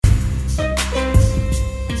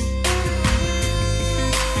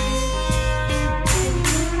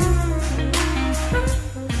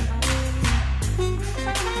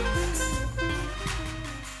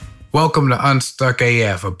Welcome to Unstuck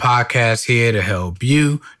AF, a podcast here to help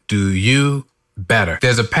you do you better.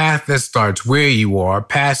 There's a path that starts where you are,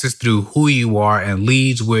 passes through who you are, and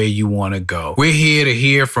leads where you want to go. We're here to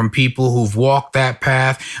hear from people who've walked that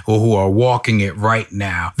path or who are walking it right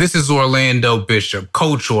now. This is Orlando Bishop,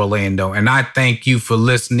 Coach Orlando, and I thank you for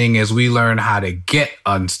listening as we learn how to get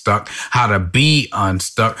unstuck, how to be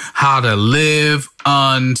unstuck, how to live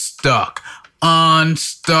unstuck.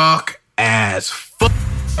 Unstuck as fuck.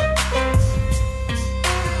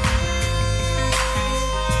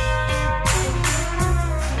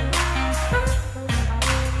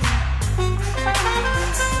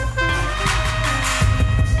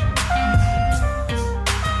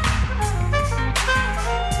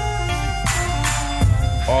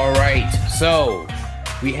 All right, so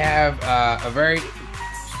we have a very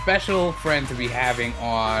special friend to be having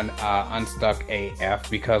on Unstuck AF,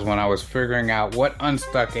 because when I was figuring out what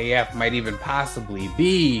Unstuck AF might even possibly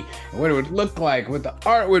be, and what it would look like, what the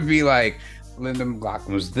art would be like, Linda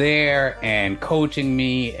McLaughlin was there and coaching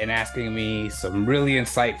me and asking me some really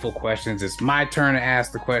insightful questions. It's my turn to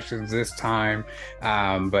ask the questions this time,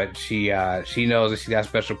 but she knows that she got a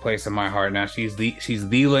special place in my heart. Now she's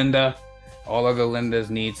the Linda. All other Lindas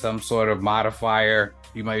need some sort of modifier.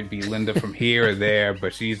 You might be Linda from here or there,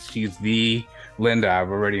 but she's the Linda. I've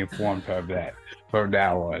already informed her of that from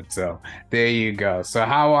now on. So there you go. So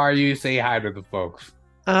how are you? Say hi to the folks.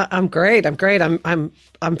 I'm great. I'm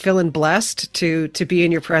feeling blessed to be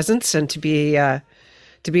in your presence and to be on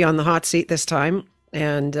the hot seat this time.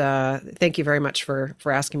 And thank you very much for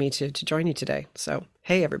asking me to join you today. So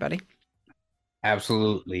hey, everybody.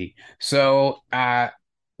 Absolutely. So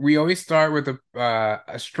we always start with a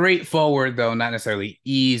straightforward, though not necessarily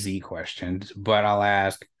easy questions, but I'll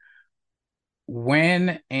ask,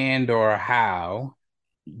 when and or how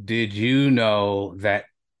did you know that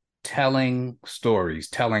telling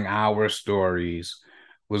our stories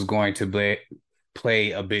was going to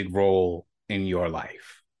play a big role in your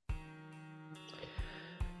life?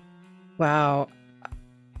 Wow.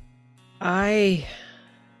 I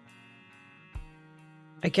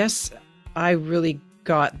guess I really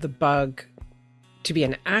got the bug to be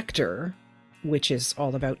an actor, which is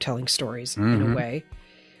all about telling stories in a way,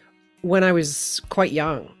 when I was quite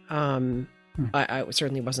young. I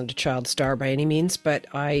certainly wasn't a child star by any means, but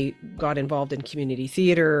I got involved in community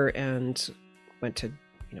theater and went to,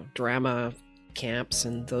 drama camps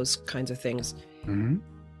and those kinds of things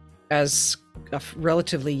as a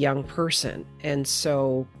relatively young person. And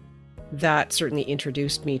so that certainly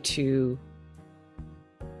introduced me to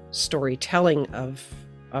storytelling of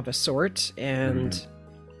a sort. And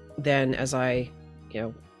then as I,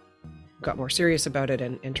 got more serious about it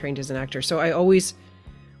and trained as an actor. So I always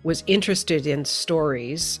was interested in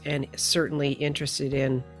stories and certainly interested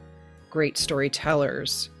in great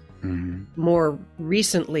storytellers. More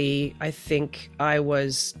recently, I think I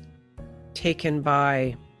was taken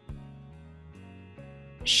by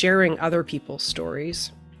sharing other people's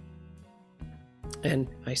stories. And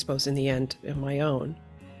I suppose in the end, in my own.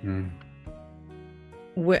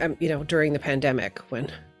 During the pandemic,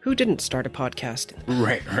 when who didn't start a podcast?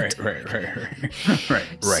 Right.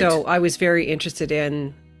 So I was very interested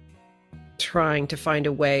in trying to find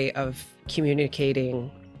a way of communicating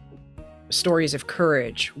stories of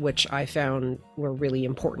courage, which I found were really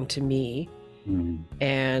important to me.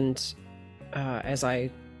 And as I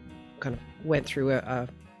kind of went through a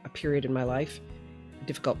period in my life, a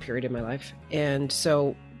difficult period in my life, and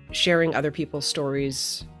so sharing other people's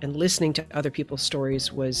stories and listening to other people's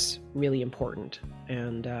stories was really important.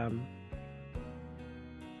 And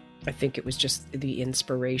I think it was just the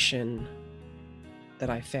inspiration that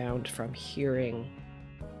I found from hearing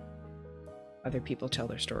other people tell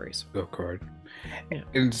their stories. Of course. Yeah.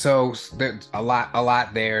 And so there's a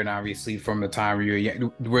lot there. And obviously from the time you were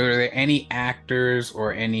young, were there any actors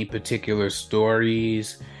or any particular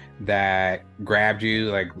stories that grabbed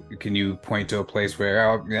you? Like, can you point to a place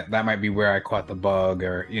where that might be where I caught the bug,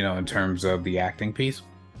 or in terms of the acting piece?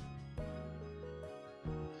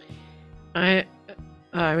 I'm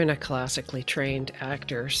a classically trained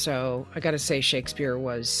actor, so I got to say Shakespeare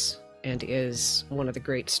was and is one of the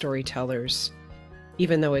great storytellers,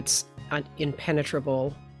 even though it's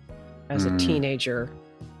impenetrable as a teenager.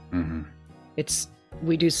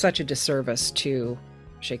 We do such a disservice to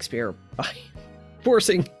Shakespeare by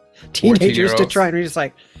forcing teenagers to try and read. It's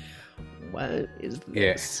like, what is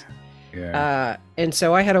this? Yeah. And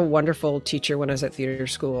so I had a wonderful teacher when I was at theater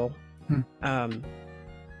school,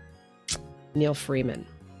 Neil Freeman,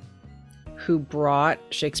 who brought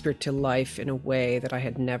Shakespeare to life in a way that I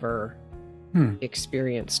had never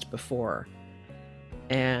experienced before,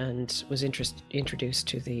 and was introduced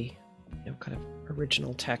to the kind of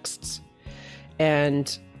original texts.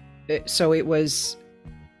 And so it was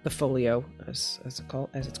the folio, as it's called.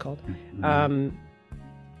 Mm-hmm.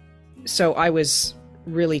 So I was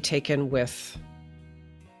really taken with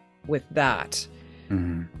that,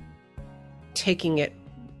 Mm-hmm. taking it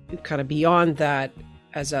kind of beyond that.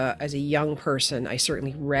 As a young person, I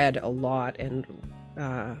certainly read a lot, and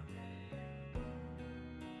I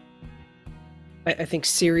think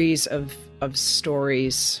series of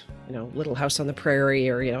stories, Little House on the Prairie,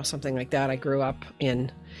 or something like that. I grew up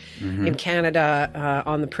in Canada,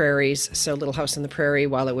 on the prairies. So Little House on the Prairie,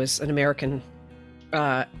 while it was an American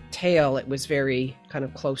tale, it was very kind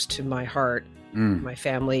of close to my heart. My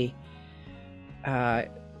family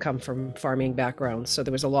come from farming backgrounds, so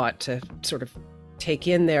there was a lot to sort of take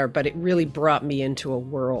in there, but it really brought me into a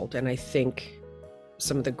world. And I think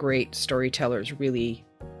some of the great storytellers, really,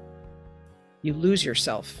 you lose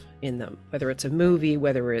yourself in them, whether it's a movie,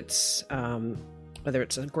 whether it's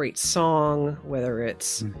a great song, whether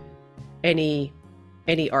it's any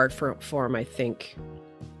art form. I think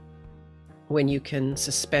when you can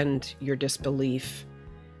suspend your disbelief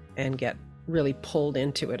and get really pulled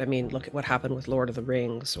into it. I mean, look at what happened with Lord of the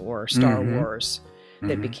Rings or Star Wars,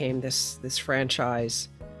 that became this franchise.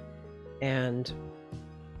 And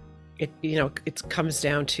it comes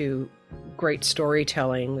down to great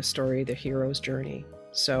storytelling, the hero's journey.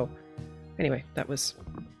 So anyway, that was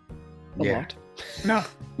a lot. No.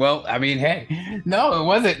 Well, I mean, hey, no, it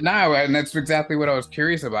wasn't. No, and that's exactly what I was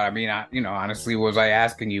curious about. I mean, honestly, was I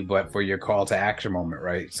asking you, but for your call to action moment,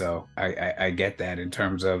 right? So I get that in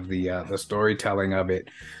terms of the storytelling of it.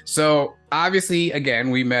 So obviously, again,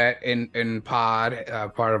 we met in pod,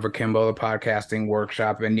 part of Akimbo, the podcasting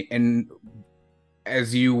workshop, and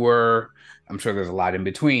as you were, I'm sure there's a lot in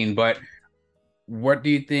between, but what do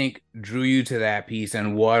you think drew you to that piece,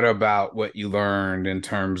 and what about what you learned in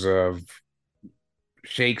terms of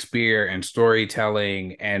Shakespeare and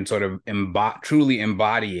storytelling and sort of truly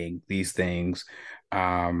embodying these things?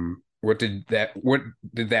 What did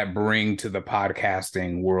that bring to the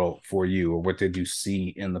podcasting world for you, or what did you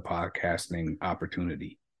see in the podcasting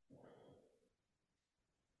opportunity?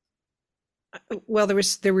 Well,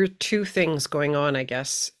 there were two things going on, I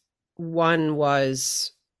guess. One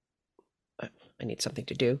was I need something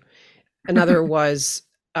to do. Another was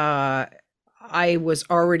I was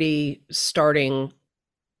already starting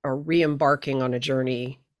or re-embarking on a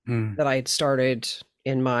journey that I had started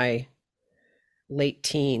in my late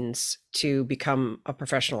teens to become a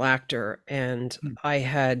professional actor. And I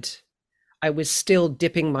was still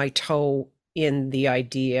dipping my toe in the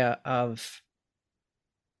idea of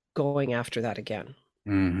going after that again.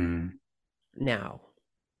 Now,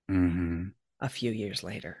 a few years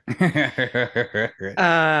later.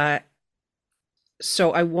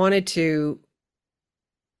 So I wanted to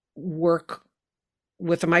work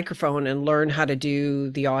with a microphone and learn how to do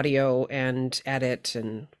the audio and edit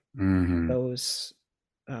and those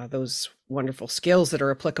wonderful skills that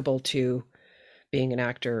are applicable to being an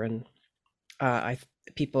actor. And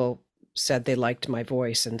people said they liked my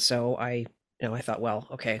voice, and so I thought, well,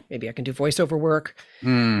 okay, maybe I can do voiceover work.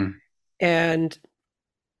 And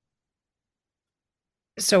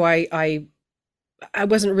so I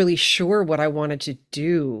wasn't really sure what I wanted to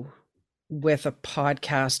do with a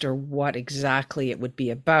podcast or what exactly it would be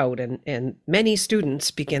about. And many students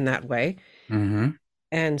begin that way.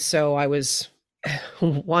 And so I was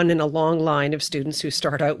one in a long line of students who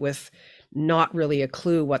start out with not really a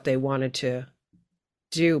clue what they wanted to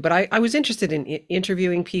do. But I was interested in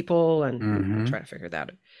interviewing people and trying to figure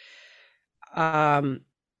that out.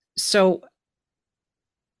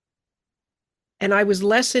 And I was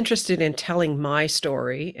less interested in telling my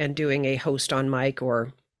story and doing a host on mic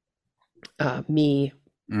or me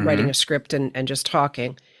writing a script and just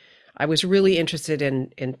talking. I was really interested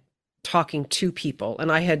in talking to people,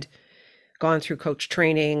 and I had gone through coach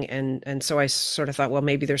training, and so I sort of thought, well,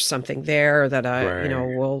 maybe there's something there that I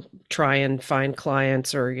will try and find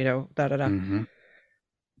clients or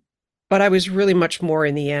But I was really much more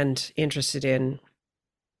in the end interested in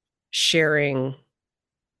sharing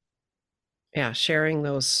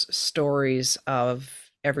those stories of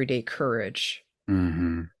everyday courage.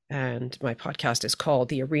 And my podcast is called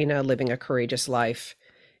The Arena: Living a Courageous Life.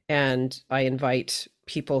 And I invite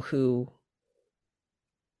people who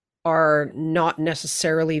are not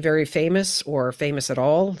necessarily very famous or famous at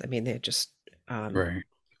all. I mean, they're just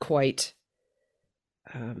quite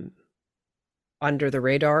under the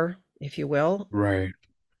radar, if you will.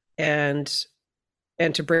 And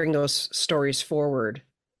to bring those stories forward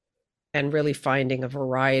and really finding a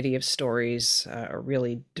variety of stories, a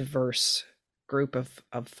really diverse group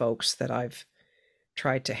of folks that I've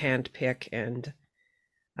tried to handpick and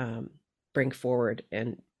bring forward.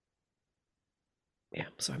 And yeah,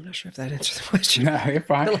 so I'm not sure if that answers the question. No, you're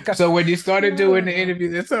fine. So when you started doing the interview,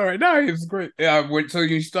 that's all right. No, it was great. So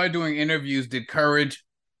you started doing interviews,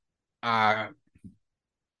 uh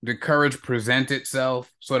did courage present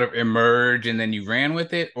itself, sort of emerge, and then you ran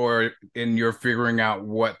with it? Or in your figuring out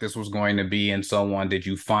what this was going to be and so on, did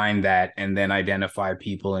you find that and then identify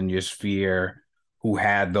people in your sphere who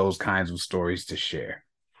had those kinds of stories to share?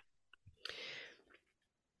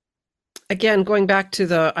 Again, going back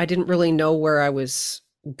to I didn't really know where I was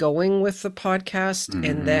going with the podcast. Mm-hmm.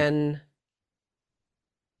 And then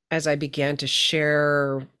as I began to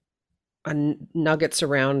share nuggets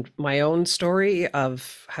around my own story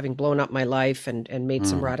of having blown up my life and made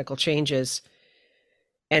some radical changes,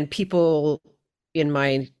 and people in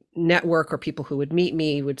my network or people who would meet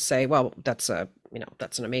me would say, well, that's an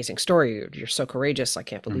amazing story. You're so courageous. I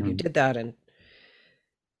can't believe you did that.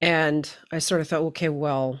 And I sort of thought, okay,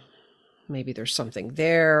 well, maybe there's something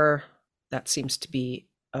there that seems to be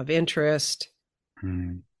of interest.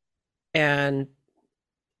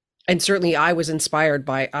 And certainly I was inspired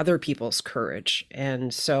by other people's courage.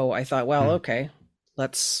 And so I thought, well, okay,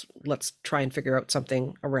 let's try and figure out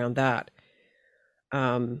something around that.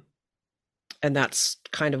 And that's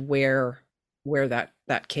kind of where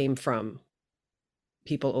that came from.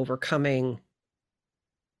 People overcoming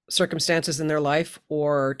circumstances in their life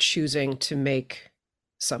or choosing to make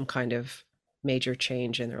some kind of major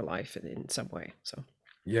change in their life in some way. So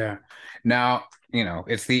yeah. Now,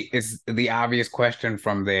 it's the obvious question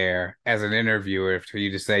from there as an interviewer for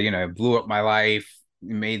you to say, it blew up my life,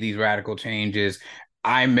 made these radical changes.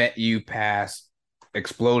 I met you past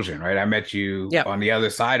Explosion, right? I met you on the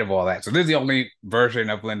other side of all that. So this is the only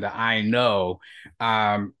version of Linda I know.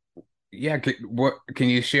 Can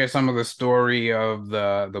you share some of the story of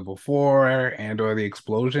the before and or the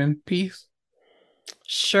Explosion piece?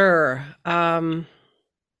 Sure.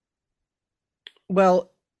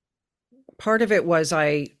 Well, part of it was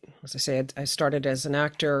as I said, I started as an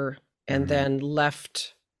actor and then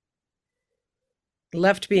left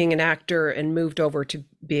being an actor and moved over to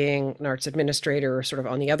being an arts administrator, sort of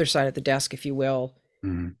on the other side of the desk, if you will,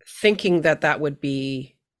 thinking that would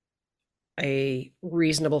be a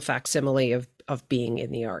reasonable facsimile of being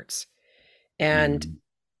in the arts. And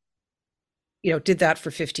did that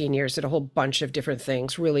for 15 years, did a whole bunch of different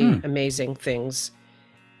things, really amazing things.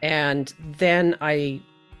 And then I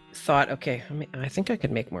thought, okay, I think I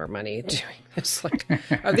could make more money doing this. Like,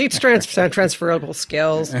 are these transferable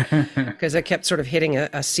skills? Because I kept sort of hitting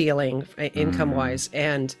a ceiling income-wise.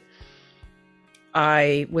 And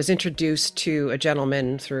I was introduced to a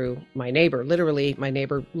gentleman through my neighbor. Literally, my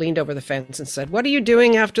neighbor leaned over the fence and said, "What are you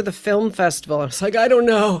doing after the film festival?" I was like, "I don't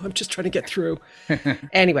know. I'm just trying to get through."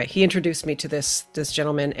 Anyway, he introduced me to this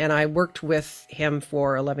gentleman, and I worked with him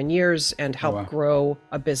for 11 years and helped grow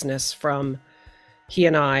a business from he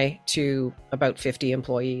and I to about 50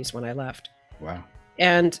 employees when I left. Wow.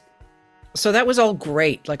 And so that was all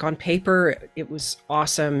great. Like, on paper, it was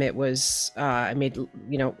awesome. It was, I made,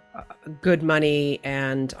 good money,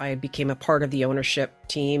 and I became a part of the ownership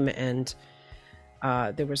team. And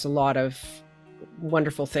there was a lot of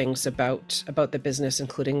wonderful things about the business,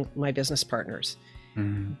 including my business partners.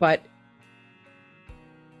 But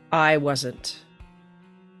I wasn't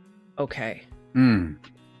okay.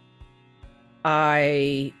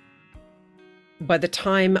 By the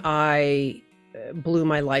time I blew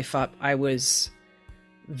my life up, I was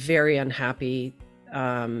very unhappy.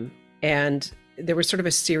 And there was sort of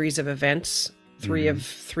a series of events,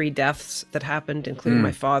 three deaths that happened, including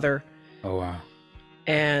my father. Oh, wow.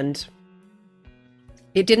 And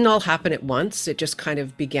it didn't all happen at once. It just kind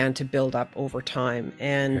of began to build up over time.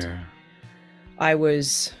 And I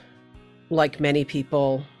was, like many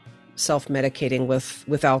people, self-medicating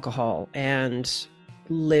with alcohol and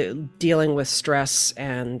dealing with stress.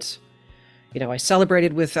 And I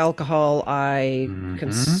celebrated with alcohol. I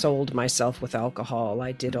consoled myself with alcohol.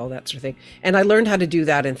 I did all that sort of thing. And I learned how to do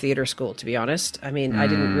that in theater school, to be honest. I mean, I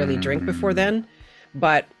didn't really drink before then,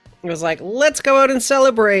 but it was like, let's go out and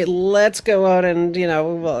celebrate. Let's go out and,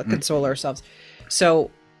 console ourselves.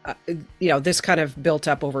 So, this kind of built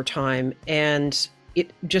up over time, and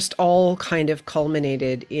it just all kind of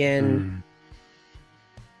culminated in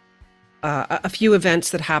a few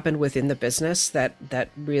events that happened within the business that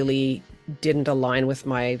really didn't align with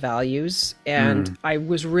my values. And I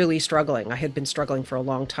was really struggling. I had been struggling for a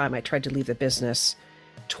long time. I tried to leave the business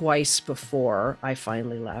twice before I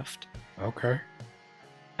finally left. Okay.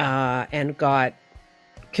 And got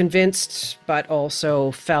convinced, but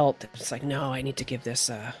also felt it's like, no, I need to give this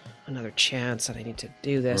another chance, and I need to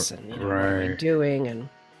do this, and what am I Right. doing, and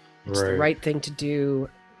it's the Right. right thing to do,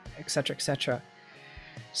 etc., etc.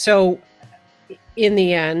 So in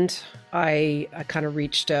the end, I kind of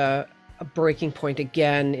reached a breaking point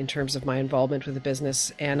again in terms of my involvement with the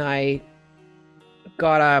business, and I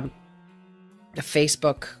got a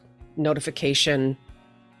Facebook notification,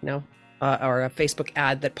 or a Facebook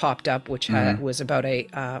ad that popped up, which was about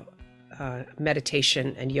a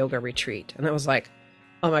meditation and yoga retreat, and I was like,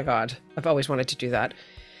 oh my God, I've always wanted to do that.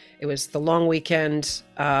 It was the long weekend,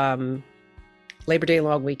 Labor Day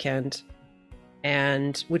long weekend,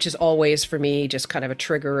 and which is always for me just kind of a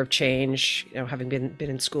trigger of change. Having been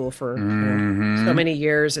in school for so many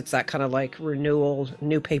years, it's that kind of like renewal,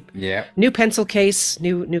 new paper, new pencil case,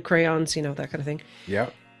 new crayons, that kind of thing.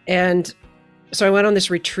 Yep. And so I went on this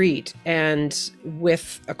retreat, and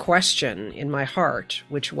with a question in my heart,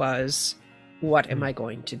 which was, what am I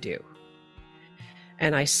going to do?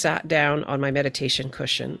 And I sat down on my meditation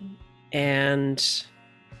cushion, and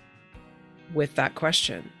with that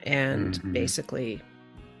question, and basically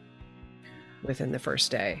within the first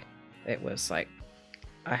day, it was like,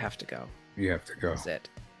 I have to go. You have to go. That's it.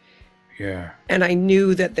 Yeah. And I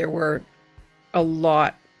knew that there were a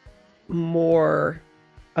lot more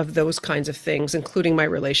of those kinds of things, including my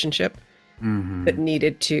relationship, that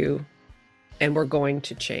needed to and were going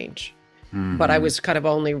to change. But I was kind of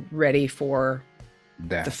only ready for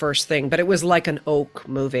that. The first thing. But it was like an oak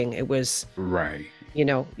moving. It was, right.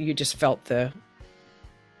 You just felt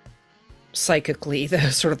psychically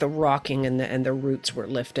the sort of the rocking and the roots were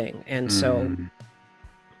lifting. And so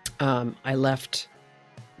I left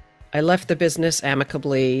the business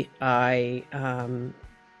amicably. I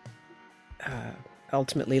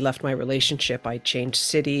ultimately left my relationship. I changed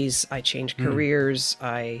cities. I changed careers.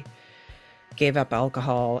 I gave up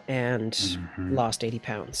alcohol and lost 80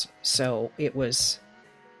 pounds. So it was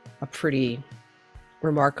a pretty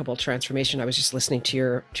remarkable transformation. I was just listening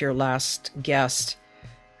to your last guest,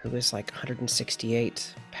 who was like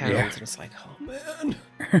 168 pounds, and it's like, oh man,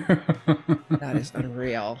 that is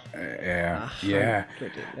unreal. Yeah.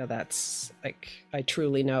 That's like, I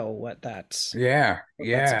truly know what that's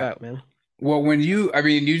that's about, man. Well,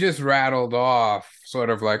 you just rattled off sort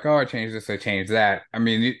of like, oh, I changed this, I changed that. I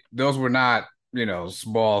mean, those were not,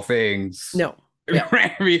 small things. No. Yeah.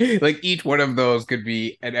 I mean, like each one of those could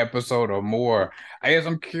be an episode or more. I guess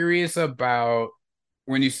I'm curious about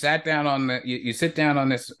when you sat down you sit down on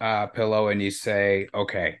this pillow and you say,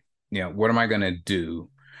 okay, what am I going to do?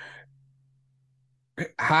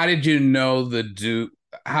 How did you know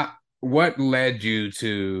what led you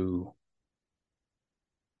to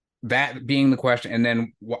that being the question? And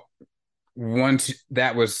then once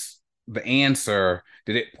that was the answer,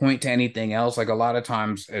 did it point to anything else? Like a lot of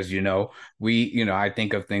times, as you know, I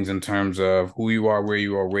think of things in terms of who you are, where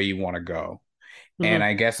you want to go. And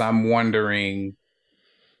I guess I'm wondering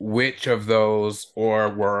which of those, or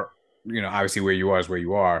were, obviously where you are is where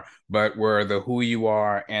you are, but were the who you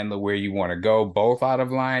are and the where you want to go both out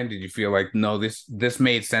of line? Did you feel like, no, this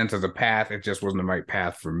made sense as a path, it just wasn't the right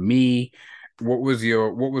path for me? What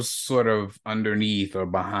was sort of underneath or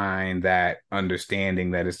behind that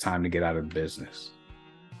understanding that it's time to get out of business?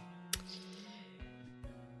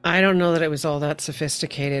 I don't know that it was all that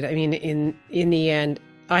sophisticated. I mean, in the end,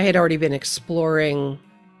 I had already been exploring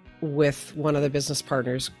with one of the business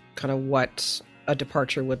partners kind of what a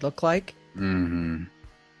departure would look like. But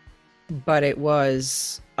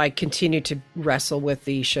I continued to wrestle with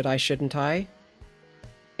the should I, shouldn't I?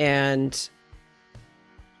 And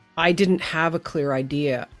I didn't have a clear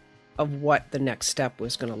idea of what the next step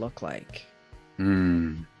was going to look like.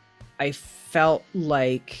 I felt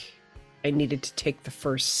like I needed to take the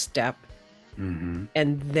first step, and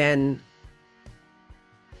then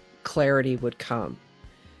clarity would come.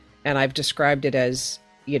 And I've described it as,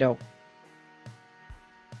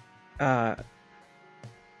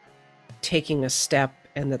 taking a step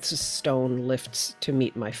and that the stone lifts to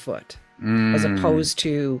meet my foot, as opposed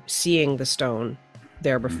to seeing the stone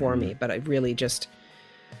there before me, but I really just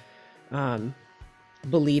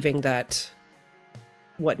believing that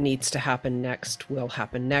what needs to happen next will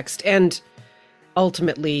happen next. And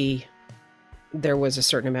ultimately, there was a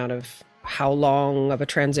certain amount of how long of a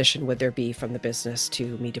transition would there be from the business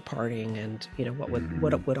to me departing, and what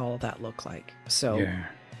would all of that look like. So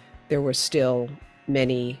there were still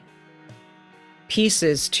many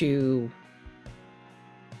pieces to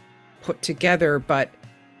put together, but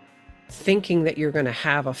thinking that you're going to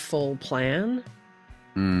have a full plan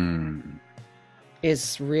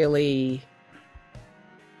is really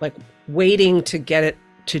like waiting to get it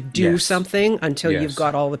to do something until you've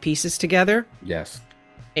got all the pieces together. Yes.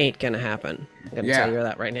 ain't gonna happen. I'm gonna tell Yeah. you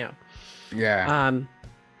that right now. Yeah. Um,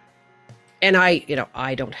 and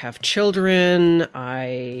I don't have children.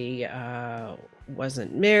 I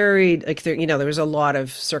wasn't married. Like there was a lot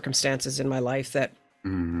of circumstances in my life that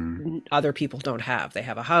Hmm. other people don't have. They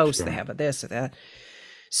have a house, they Sure. have a this or that.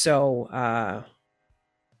 So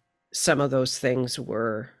some of those things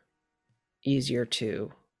were easier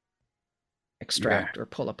to Yeah. extract or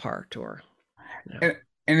pull apart or And,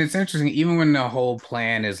 and it's interesting, even when the whole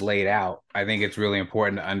plan is laid out, I think it's really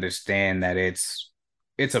important to understand that it's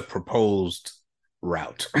a proposed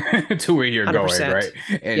route to where you're going, right?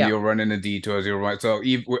 100%. And Yeah. you'll run into detours, you'll run. So,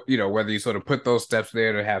 whether you sort of put those steps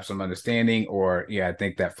there to have some understanding, or yeah, I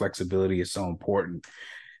think that flexibility is so important.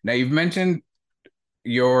 Now, you've mentioned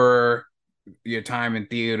your your time in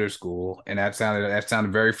theater school, and that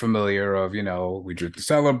sounded very familiar. Of we drink to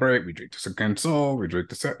celebrate, we drink to console, we drink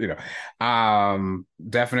to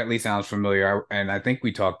definitely sounds familiar. And I think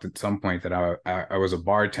we talked at some point that I was a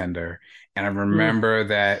bartender, and I Mm. remember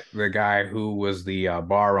that the guy who was the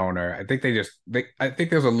bar owner. I think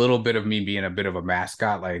there's a little bit of me being a bit of a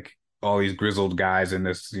mascot, like all these grizzled guys and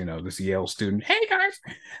this Yale student. Hey guys,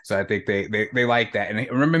 so I think they like that. And I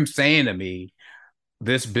remember him saying to me,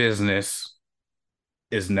 "This business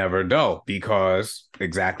is never dull because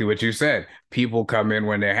exactly what you said. People come in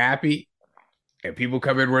when they're happy and people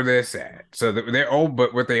come in when they're sad. So they're old,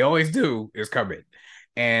 but what they always do is come in.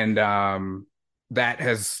 And that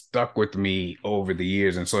has stuck with me over the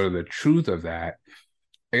years and sort of the truth of that.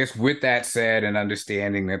 I guess with that said and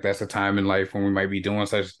understanding that that's a time in life when we might be doing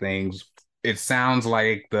such things, it sounds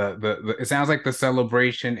like it sounds like the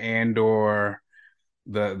celebration and or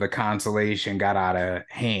the consolation got out of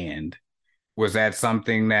hand. Was that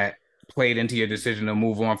something that played into your decision to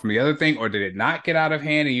move on from the other thing, or did it not get out of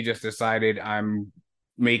hand and you just decided I'm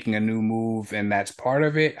making a new move and that's part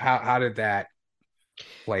of it? How did that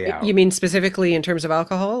play You out? mean specifically in terms of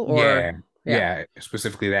alcohol or Yeah, yeah. yeah,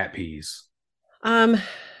 specifically that piece. Um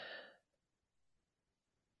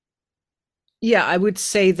yeah, I would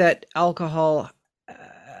say that alcohol uh,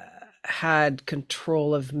 had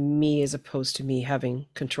control of me as opposed to me having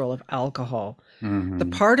control of alcohol. The Hmm.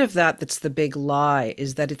 part of that that's the big lie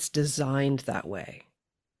is that it's designed that way.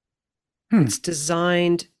 Hmm. It's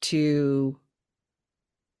designed to,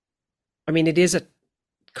 I mean, it is a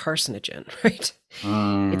carcinogen, right?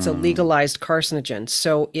 It's a Mm. legalized carcinogen.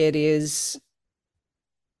 So it is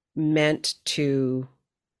meant to,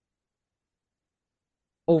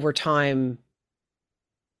 over time,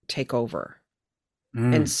 take over.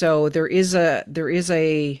 And Mm. so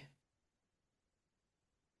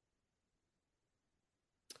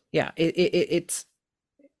yeah,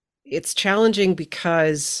 it's challenging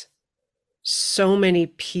because so many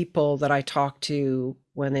people that I talk to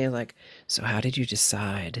when they're like, so how did you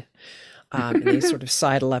decide? And they sort of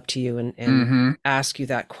sidle up to you and Hmm. ask you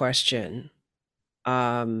that question.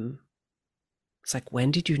 Um, it's like,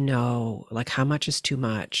 when did you know? Like, how much is too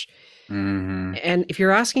much? Hmm. And if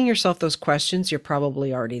you're asking yourself those questions, you're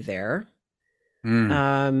probably already there. Mm.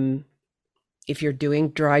 Um, if you're doing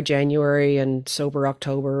dry January and sober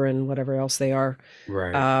October and whatever else they are,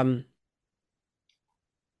 Right. um,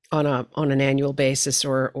 on an annual basis,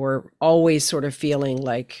 or always sort of feeling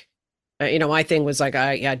like, my thing was like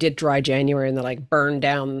I did dry January and then like burned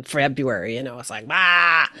down February. It's like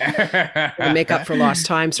gonna make up for lost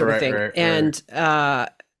time sort of Right, thing. right, right. And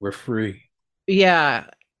We're free. yeah,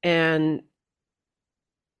 and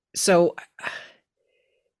so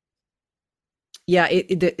yeah,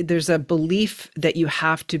 there's a belief that you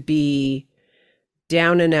have to be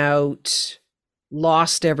down and out,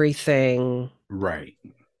 lost everything, Right.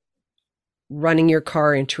 running your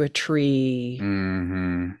car into a tree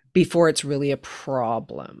Hmm. before it's really a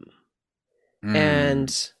problem. Mm.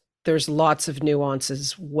 And there's lots of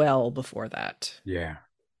nuances well before that. Yeah.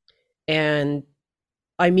 And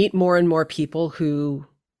I meet more and more people who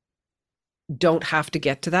don't have to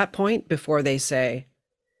get to that point before they say,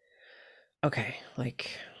 okay, like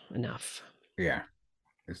enough. Yeah.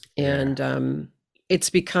 Yeah. And it's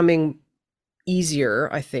becoming easier,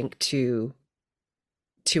 I think, to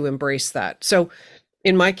embrace that. So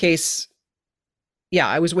in my case, yeah,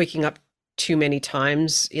 I was waking up too many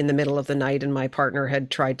times in the middle of the night, and my partner had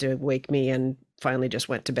tried to wake me and finally just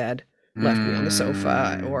went to bed, left me on the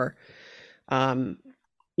sofa, Mm. or um,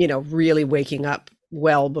 really waking up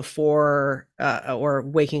well before, or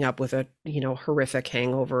waking up with a horrific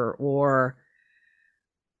hangover, or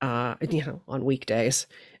on weekdays,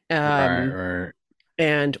 Right, um, right.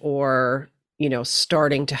 and or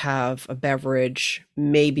starting to have a beverage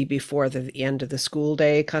maybe before the end of the school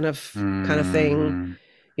day, kind of thing.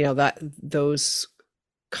 Mm. That those.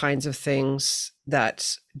 kinds of things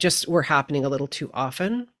that just were happening a little too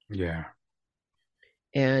often. Yeah.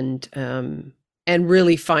 And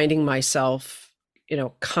really finding myself,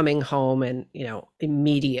 coming home and,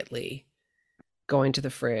 immediately going to the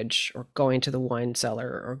fridge or going to the wine cellar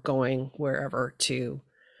or going wherever to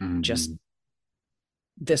just, Hmm.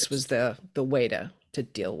 this was the way to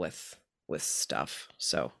deal with stuff.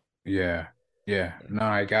 So Yeah. Yeah. yeah. No,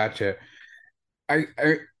 I gotcha. I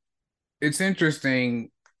it's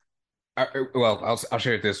interesting. Well, I'll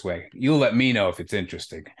share it this way. You'll let me know if it's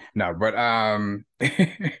interesting. No, but I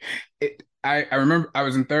remember I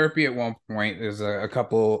was in therapy at one point. There's a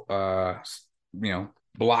couple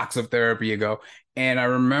blocks of therapy ago, and I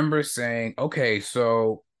remember saying, okay,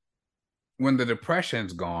 so when the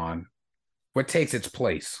depression's gone, what takes its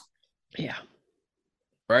place? Yeah.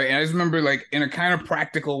 Right. And I just remember like in a kind of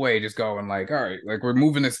practical way, just going like, all right, like we're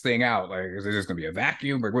moving this thing out. Like, is it just gonna be a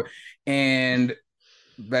vacuum? Like what? And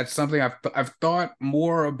that's something I've thought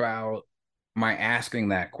more about my asking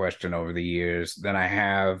that question over the years than I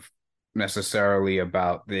have necessarily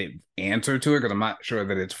about the answer to it, because I'm not sure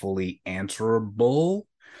that it's fully answerable.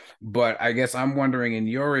 But I guess I'm wondering, in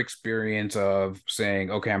your experience of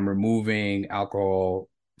saying, okay, I'm removing alcohol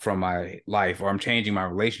from my life, or I'm changing my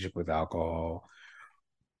relationship with alcohol,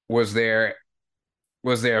 was there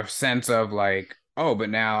was there a sense of like, oh, but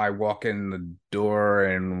now I walk in the door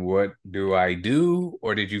and what do I do?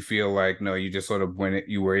 Or did you feel like, no, you just sort of, when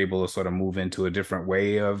you were able to sort of move into a different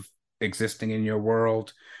way of existing in your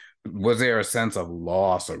world? Was there a sense of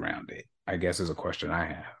loss around it? I guess is a question I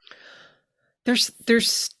have. There's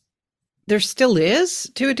there still is,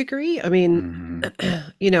 to a degree. I mean,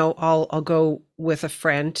 Mm-hmm. I'll go with a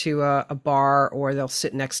friend to a bar, or they'll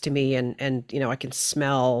sit next to me, and I can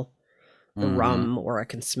smell the Mm-hmm. rum, or I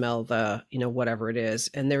can smell the, whatever it is.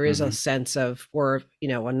 And there is a Mm-hmm. sense of, or,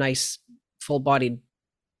 a nice full bodied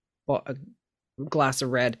glass of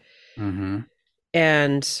red. Mm-hmm.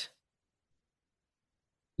 And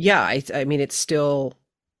yeah, I mean, it's still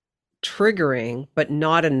triggering, but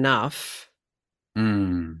not enough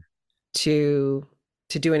Mm-hmm. to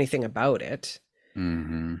do anything about it.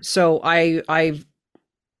 Mm-hmm. So I've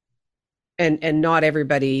and not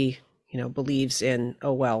everybody, believes in,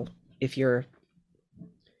 oh well, if you're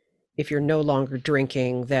no longer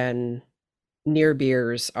drinking, then near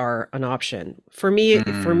beers are an option. For me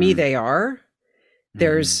Mm-hmm. they are. Mm-hmm.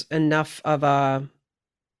 There's enough of a,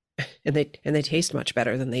 and they taste much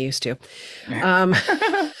better than they used to. Um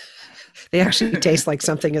they actually taste like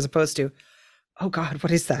something, as opposed to, oh god,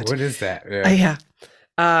 what is that? What is that? Yeah. Yeah.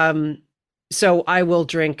 Um so I will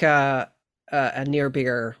drink a near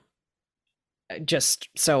beer just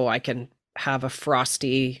so I can have a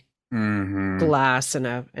frosty Mm-hmm. glass and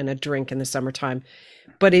a drink in the summertime.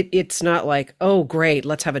 But it's not like, oh great,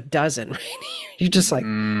 let's have a dozen. Right? You're just like,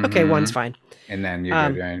 okay, one's Mm-hmm. fine. And then you're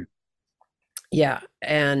good, Um, right? yeah,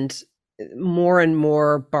 and more and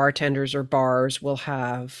more bartenders or bars will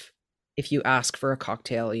have, if you ask for a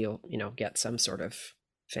cocktail, you'll get some sort of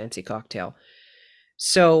fancy cocktail.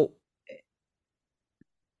 So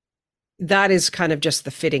that is kind of just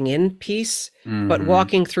the fitting in piece. But Mm-hmm.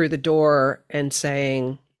 walking through the door and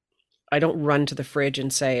saying, I don't run to the fridge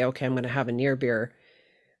and say, okay, I'm going to have a near beer.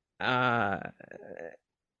 Uh,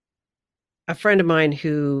 a friend of mine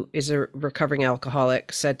who is a recovering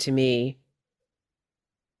alcoholic said to me,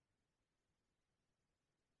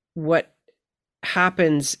 what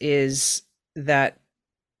happens is that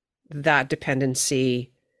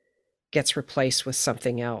dependency gets replaced with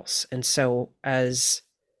something else. And so, as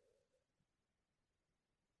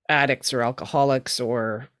addicts or alcoholics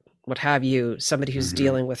or what have you, somebody who's Mm-hmm.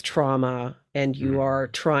 dealing with trauma, and you are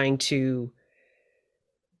Mm-hmm. trying to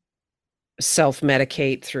self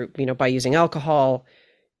medicate through, by using alcohol,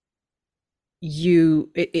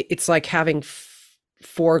 it's like having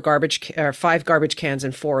five garbage cans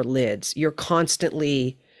and four lids. You're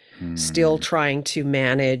constantly still Mm-hmm. trying to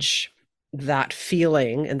manage that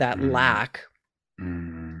feeling and that Mm-hmm. lack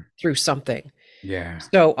Mm-hmm. through something. Yeah.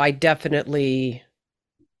 So I definitely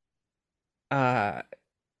uh,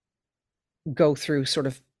 go through sort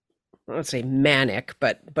of, let's say manic,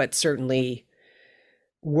 but certainly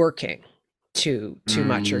working too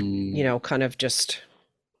much, or Mm-hmm. kind of just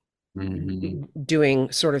Mm-hmm.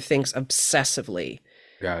 doing sort of things obsessively.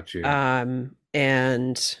 Got you. And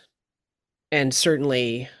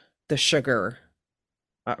certainly the sugar,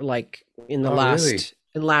 like in the Oh, really?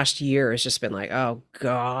 last year, has just been like, oh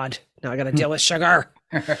god, now I got to deal with sugar.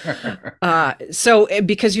 So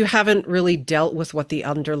because you haven't really dealt with what the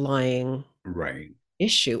underlying Right.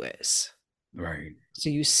 issue is, Right. so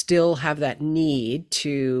you still have that need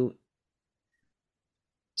to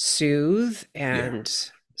soothe Yeah.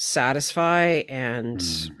 and satisfy and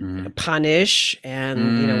Mm-hmm. punish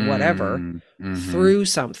and, whatever Mm-hmm. through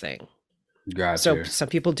something. So Gotcha. some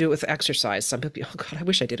people do it with exercise. Some people, oh God, I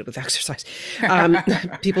wish I did it with exercise.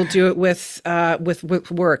 People do it with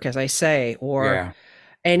work, as I say, or Yeah.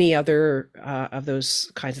 any other of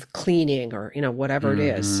those kinds of cleaning, or whatever it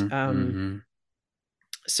is. Mm-hmm. Mm-hmm.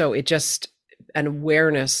 So it just an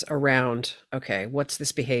awareness around, okay, what's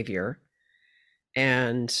this behavior?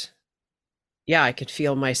 And yeah, I could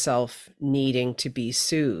feel myself needing to be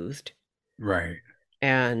soothed. Right.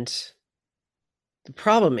 And the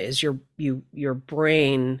problem is your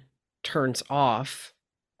brain turns off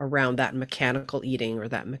around that mechanical eating or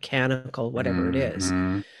that mechanical whatever it is,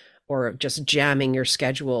 Mm-hmm. or just jamming your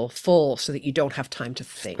schedule full so that you don't have time to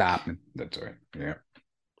think. Stop. That's right. Yeah.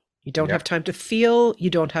 You don't have Yep. time to feel,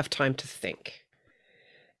 you don't have time to think.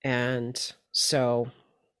 And so,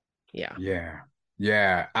 yeah. Yeah.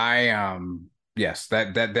 Yeah. Yes,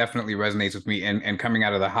 that definitely resonates with me. And coming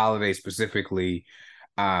out of the holiday specifically,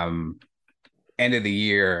 um, end of the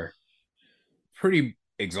year, pretty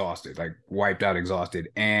exhausted, like wiped out, exhausted.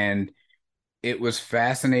 And it was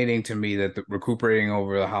fascinating to me that recuperating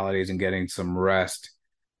over the holidays and getting some rest,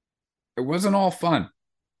 it wasn't all fun.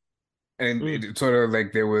 And Mm. it sort of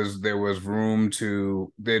like there was room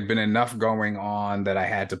to there'd been enough going on that I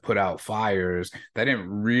had to put out fires that I didn't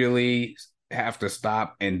really have to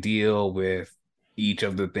stop and deal with each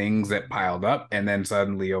of the things that piled up. And then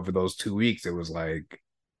suddenly over those 2 weeks, it was like,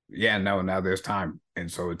 yeah, no, now there's time.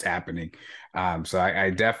 And so it's happening. So I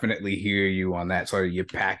definitely hear you on that. So you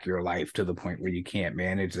pack your life to the point where you can't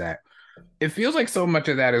manage that. It feels like so much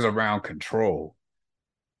of that is around control.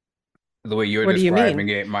 The way you're What do you mean? describing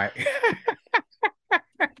it, my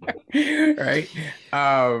right.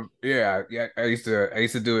 Yeah. I used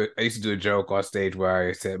to do a joke on stage where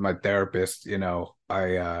I said my therapist,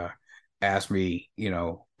 I asked me,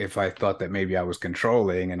 if I thought that maybe I was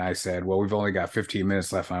controlling, and I said, well, we've only got 15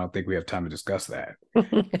 minutes left, and I don't think we have time to discuss that.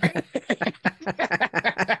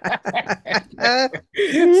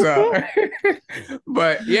 So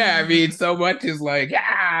but yeah, I mean, so much is like,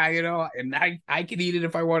 and I can eat it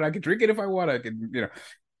if I want, I can drink it if I want, I can,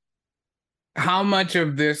 how much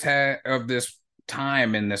of this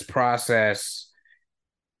time in this process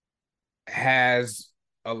has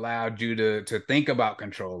allowed you to think about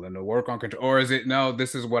control and to work on control, or is it, no,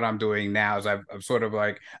 this is what I'm doing now, is I've sort of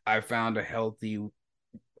like I found a healthier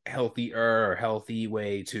or healthy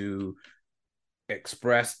way to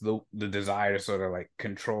express the desire to sort of like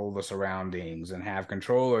control the surroundings and have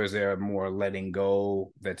control, or is there more letting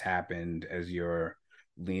go that's happened as you're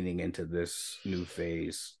leaning into this new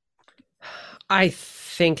phase? I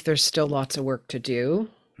think there's still lots of work to do.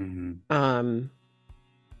 Mm-hmm. Um,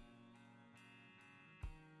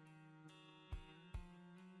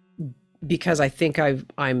 because I think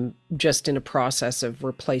I'm just in a process of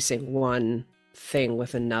replacing one thing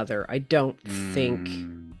with another. I don't think,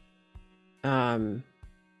 um,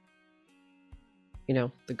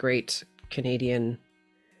 the great Canadian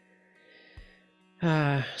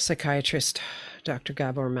psychiatrist Dr.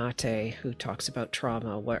 Gabor Mate, who talks about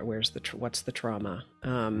trauma, what's the trauma,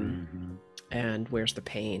 and where's the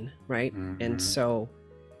pain, right? And so,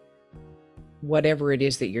 whatever it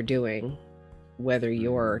is that you're doing, whether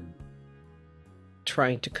you're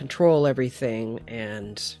trying to control everything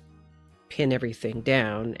and pin everything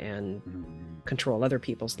down and control other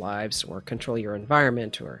people's lives or control your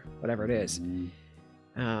environment or whatever it is,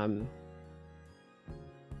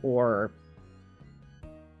 or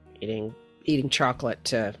eating chocolate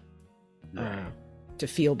to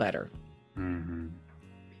feel better,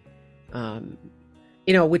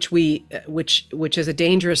 which is a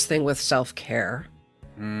dangerous thing with self-care,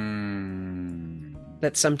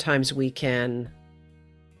 that sometimes we can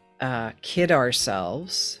kid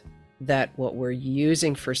ourselves that what we're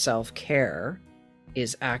using for self-care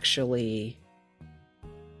is actually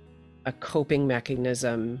a coping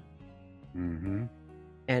mechanism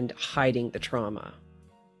and hiding the trauma.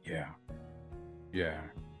 Yeah.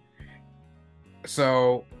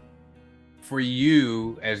 So for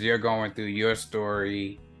you, as you're going through your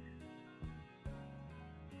story,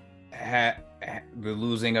 the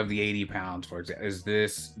losing of the 80 pounds, for example, is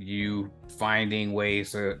this you finding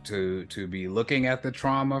ways to be looking at the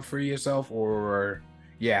trauma for yourself, or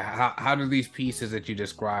how do these pieces that you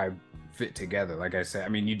described fit together? Like I said, I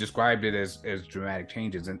mean, you described it as dramatic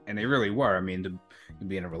changes, and they really were. I mean, to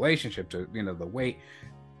be in a relationship, to the weight.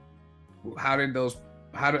 How do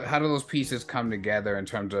those pieces come together in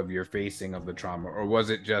terms of your facing of the trauma, or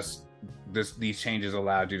was it just these changes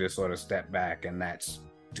allowed you to sort of step back and that's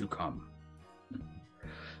to come?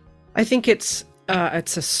 I think it's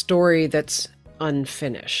a story that's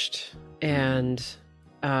unfinished, and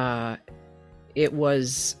it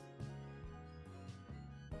was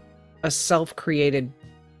a self-created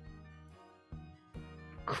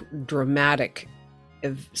dramatic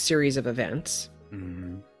series of events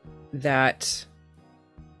that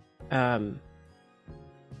I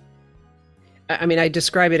mean, I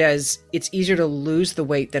describe it as it's easier to lose the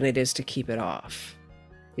weight than it is to keep it off.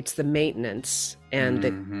 It's the maintenance and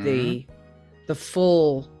the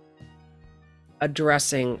full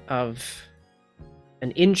addressing of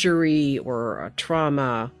an injury or a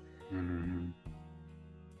trauma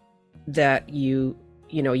that you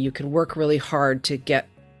can work really hard to get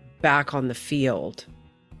back on the field.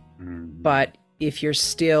 But if you're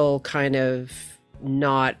still kind of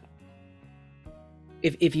not,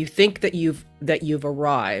 if you think that you've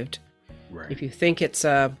arrived, Right. if you think it's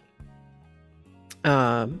an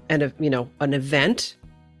event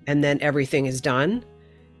and then everything is done,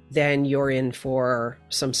 then you're in for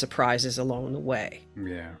some surprises along the way.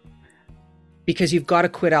 Yeah. Because you've got to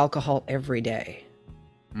quit alcohol every day.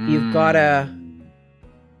 You've got to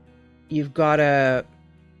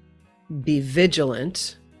be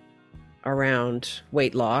vigilant around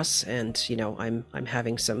weight loss, and I'm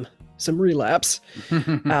having some relapse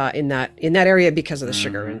in that area because of the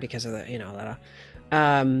sugar and because of the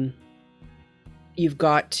you've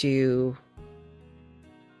got to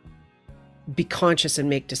be conscious and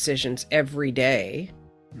make decisions every day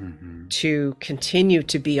to continue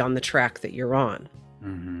to be on the track that you're on.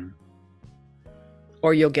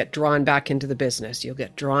 Or you'll get drawn back into the business, you'll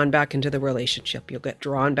get drawn back into the relationship, you'll get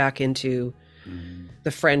drawn back into the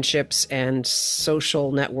friendships and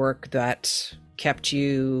social network that kept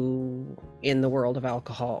you in the world of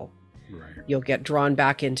alcohol. Right. You'll get drawn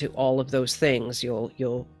back into all of those things.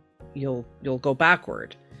 You'll go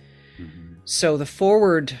backward. So the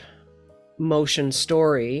forward motion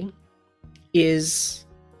story is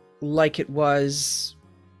like it was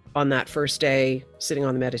on that first day sitting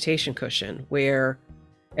on the meditation cushion, where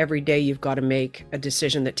every day you've got to make a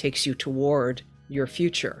decision that takes you toward your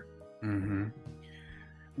future.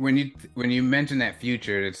 When you mention that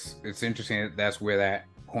future, it's interesting that's where that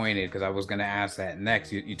pointed, because I was going to ask that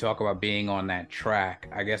next. You talk about being on that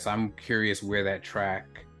track. I guess I'm curious where that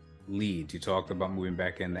track leads. You talked about moving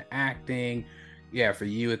back into acting. Yeah, for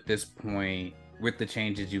you at this point, with the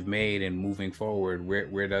changes you've made and moving forward,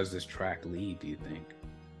 where does this track lead, do you think?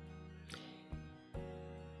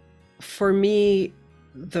 For me,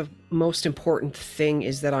 the most important thing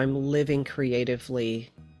is that I'm living creatively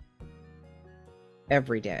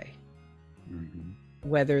every day.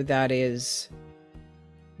 Whether that is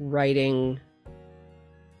writing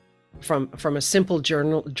from a simple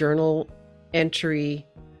journal entry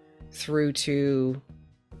through to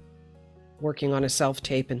working on a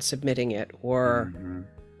self-tape and submitting it, or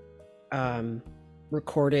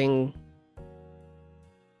recording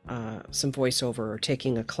some voiceover, or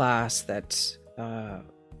taking a class that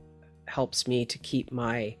helps me to keep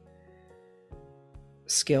my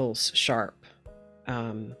skills sharp.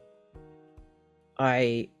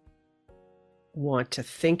 I want to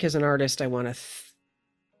think as an artist. I want to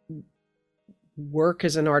work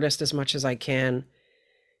as an artist as much as I can,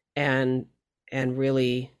 and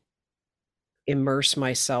really immerse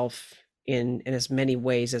myself in as many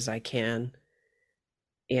ways as I can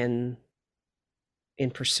in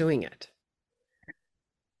pursuing it.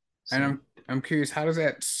 So. And I'm curious, how does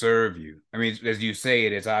that serve you? I mean, as you say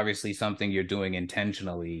it's obviously something you're doing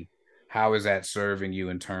intentionally. How is that serving you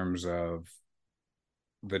in terms of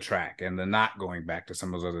the track and the not going back to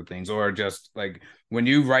some of those other things? Or just like when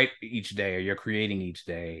you write each day or you're creating each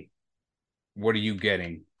day, what are you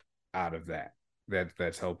getting out of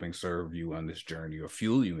that's helping serve you on this journey, or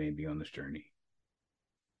fuel you maybe on this journey?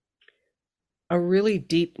 A really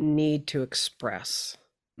deep need to express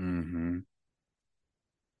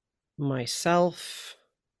myself,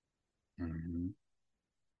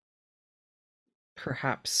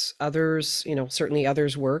 perhaps others, certainly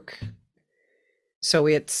others' work. So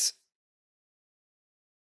it's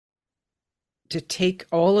to take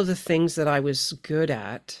all of the things that I was good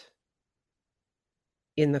at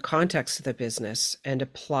in the context of the business and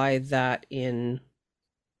apply that in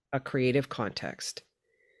a creative context.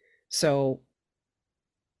 So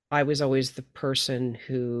I was always the person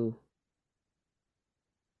who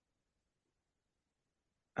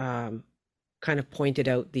kind of pointed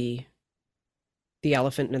out the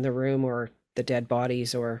elephant in the room, or the dead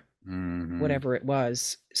bodies, or whatever it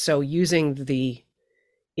was. So using the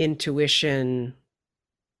intuition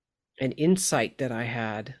and insight that I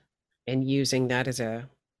had, and using that as a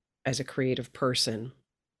creative person,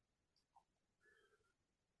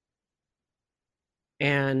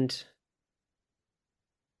 and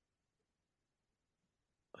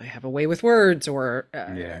I have a way with words, or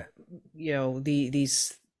Yeah.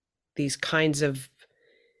 these kinds of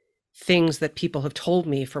things that people have told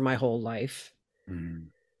me for my whole life. Mm-hmm.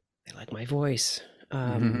 They like my voice.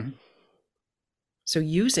 Mm-hmm. So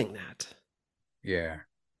using that, Yeah.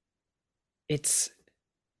 it's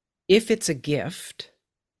if it's a gift,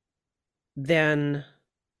 then,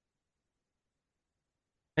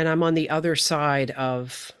 and I'm on the other side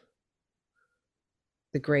of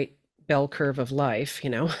the great bell curve of life,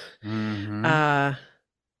 Mm-hmm. uh,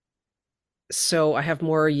 so I have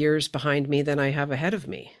more years behind me than I have ahead of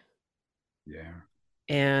me. Yeah.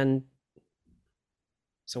 And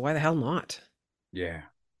so why the hell not? Yeah.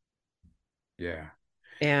 Yeah.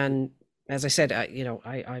 And as I said,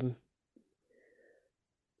 I'm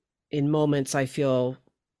in moments I feel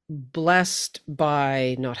blessed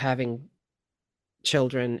by not having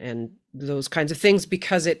children and those kinds of things,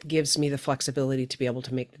 because it gives me the flexibility to be able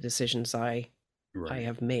to make the decisions I Right.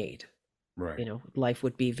 have made. Right.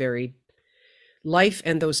 Life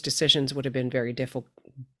and those decisions would have been very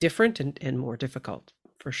different and more difficult,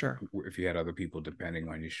 for sure. If you had other people depending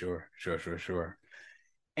on you, sure. Sure, sure, sure.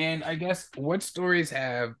 And I guess what stories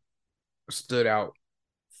have stood out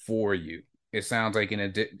for you? It sounds like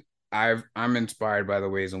I'm inspired by the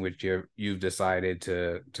ways in which you've decided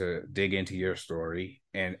to dig into your story,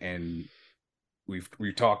 and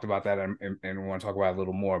we've talked about that, and want to talk about it a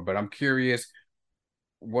little more. But I'm curious,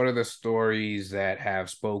 what are the stories that have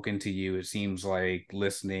spoken to you? It seems like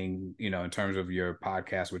listening, in terms of your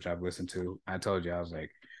podcast, which I've listened to. I told you, I was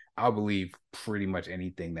like, I'll believe pretty much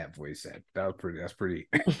anything that voice said. That's pretty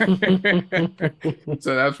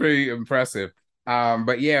so that's pretty impressive.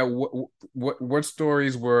 But yeah, what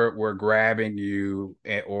stories were grabbing you,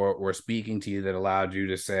 or speaking to you, that allowed you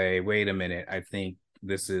to say, wait a minute, I think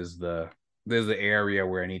this is the area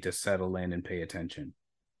where I need to settle in and pay attention.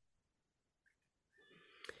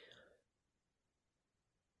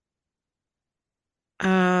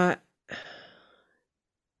 uh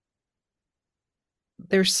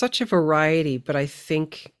there's such a variety, but I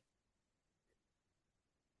think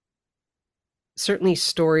certainly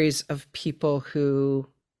stories of people who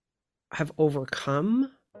have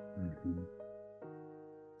overcome Mm-hmm.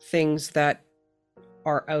 things that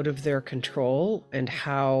are out of their control and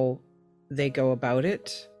how they go about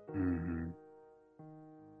it. Mm-hmm.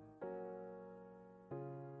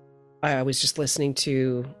 I was just listening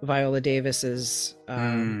to Viola Davis's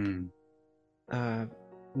Mm-hmm.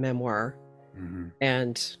 memoir, Mm-hmm.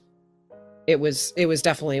 and it was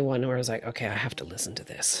definitely one where I was like, okay, I have to listen to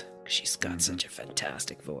this. She's got Mm-hmm. such a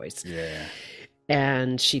fantastic voice, Yeah.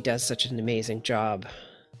 and she does such an amazing job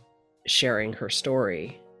sharing her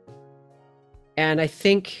story. And I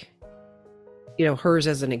think, hers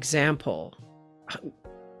as an example,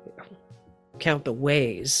 count the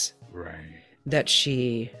ways Right. that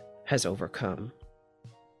she has overcome,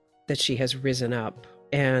 that she has risen up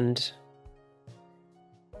and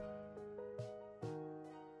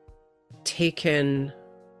taken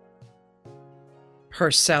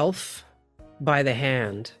herself by the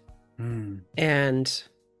hand and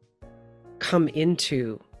come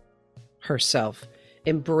into herself,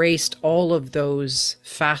 embraced all of those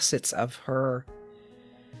facets of her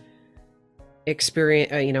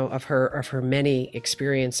experience, of her many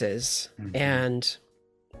experiences, Mm-hmm. and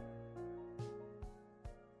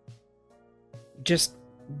just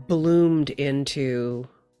bloomed into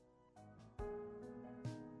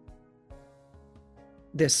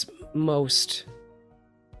this most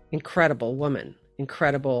incredible woman,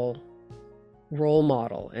 incredible role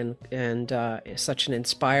model, and such an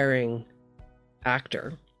inspiring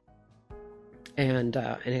actor, and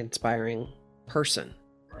an inspiring person.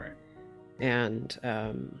 Right. And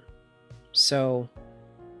so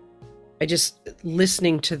I just,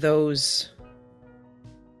 listening to those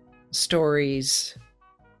stories,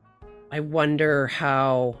 I wonder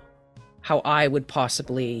how I would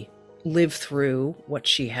possibly live through what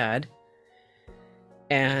she had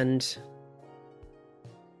and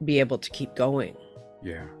be able to keep going.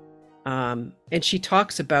 Yeah. And she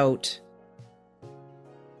talks about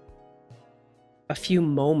a few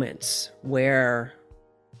moments where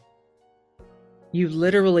you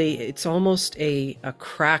literally, it's almost a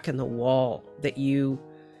crack in the wall that you're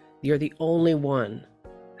the only one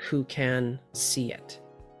who can see it.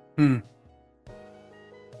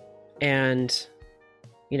 And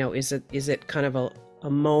is it kind of a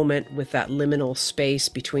moment with that liminal space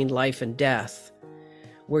between life and death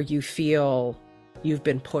where you feel you've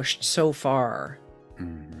been pushed so far,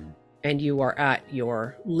 Mm-hmm. and you are at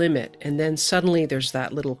your limit, and then suddenly there's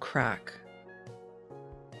that little crack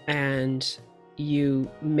and you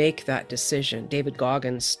make that decision. David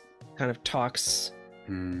Goggins kind of talks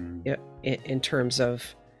Mm. in terms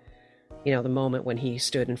of, the moment when he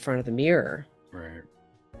stood in front of the mirror Right.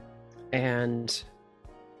 and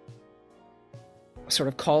sort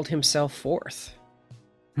of called himself forth.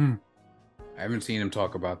 Hmm. I haven't seen him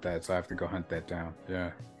talk about that, so I have to go hunt that down.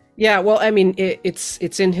 Yeah. Yeah, well, I mean, it's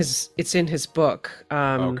in his book,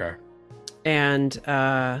 Okay. and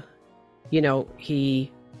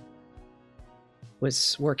he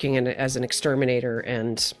was working as an exterminator,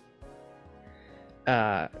 and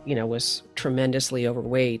was tremendously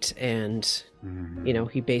overweight, and Mm-hmm.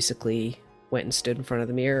 he basically went and stood in front of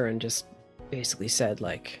the mirror and just basically said,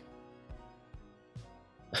 like,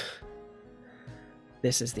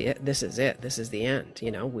 this is it, this is the end.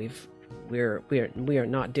 We are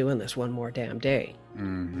not doing this one more damn day.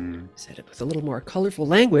 Mm-hmm. Said it with a little more colorful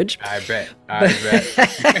language. I bet.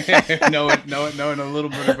 But knowing a little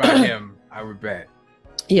bit about him, I would bet.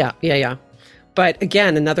 yeah. But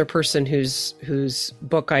again, another person whose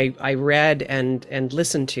book I read and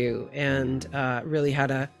listened to, and really had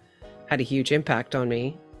a huge impact on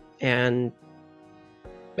me. And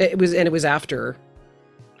it was after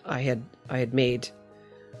I had made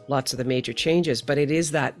lots of the major changes. But it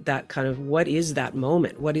is that kind of, what is that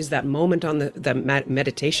moment? What is that moment on the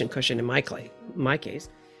meditation cushion in my case,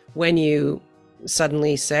 when you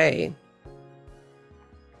suddenly say,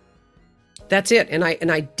 that's it. And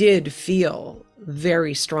I did feel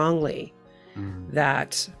very strongly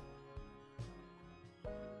that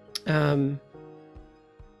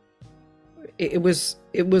it was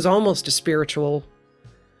almost a spiritual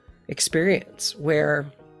experience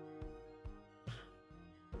where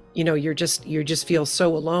you just feel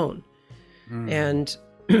so alone, and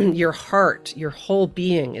your heart, your whole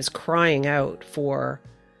being is crying out for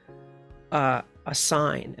a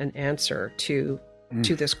sign, an answer to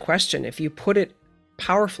this question. If you put it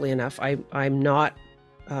powerfully enough, I'm not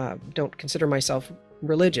don't consider myself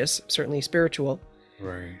religious, certainly spiritual,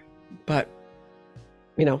 Right. but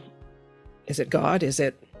is it God? Is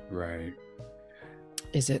it Right.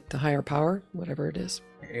 the higher power? Whatever it is.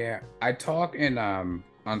 Yeah. I talk in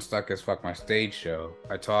Unstuck as Fuck My Stage show.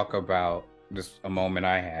 I talk about just a moment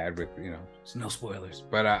I had with, it's no spoilers,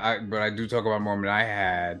 but I do talk about a moment I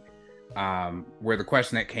had where the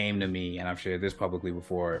question that came to me, and I've shared this publicly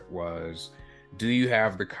before, was, do you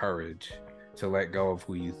have the courage to let go of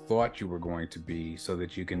who you thought you were going to be so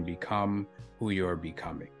that you can become who you're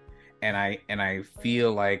becoming? And I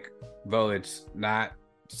feel like, though it's not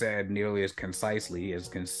said nearly as concisely, as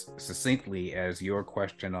succinctly as your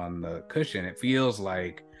question on the cushion, it feels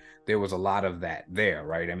like there was a lot of that there,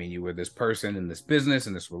 right? I mean, you were this person in this business,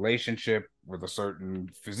 in this relationship with a certain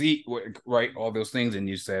physique, right? All those things, and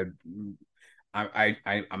you said,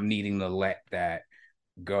 I'm needing to let that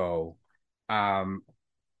go.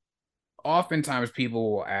 Oftentimes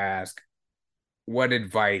people will ask, what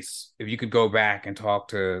advice, if you could go back and talk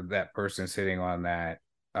to that person sitting on that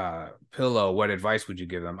pillow, what advice would you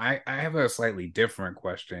give them? I have a slightly different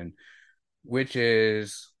question, which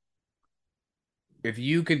is, if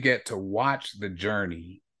you could get to watch the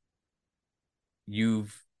journey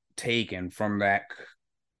you've taken from that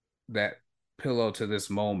pillow to this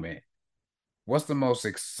moment, what's the most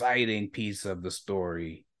exciting piece of the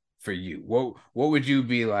story for you? What would you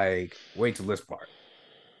be like, wait till this part?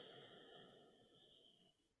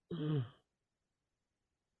 Hmm.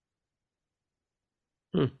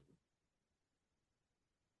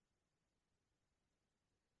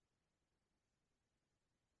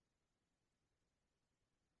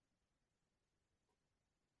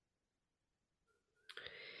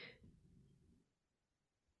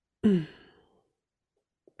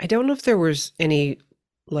 I don't know if there was any,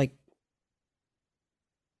 like,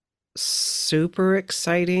 super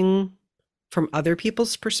exciting from other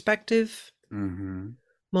people's perspective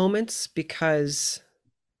moments, because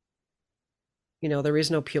there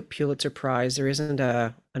is no Pulitzer Prize, there isn't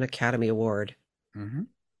an Academy Award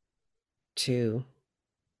to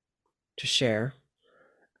share,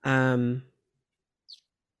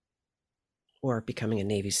 or becoming a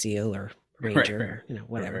Navy SEAL or Ranger, or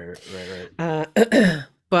whatever. Right.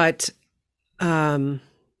 But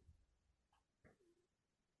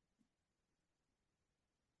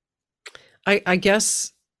I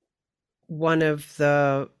guess one of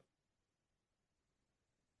the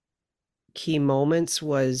key moments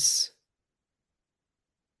was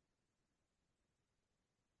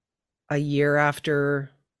a year after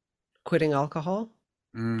quitting alcohol.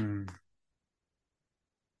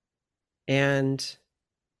 And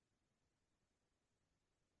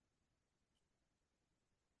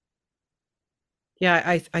yeah,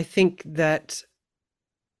 I think that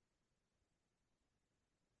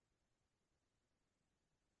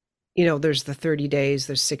there's the 30 days,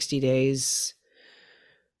 there's 60 days,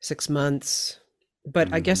 6 months,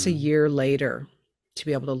 but I guess a year later to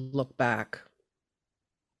be able to look back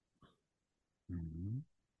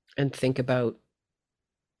and think about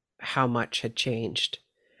how much had changed.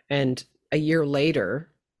 And a year later,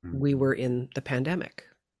 we were in the pandemic.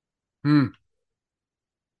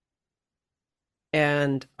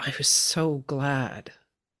 And I was so glad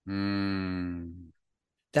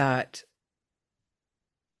that,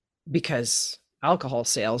 because alcohol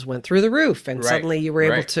sales went through the roof and suddenly you were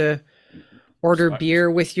able to order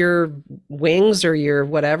beer with your wings or your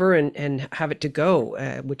whatever and have it to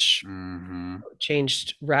go, which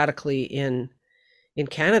changed radically in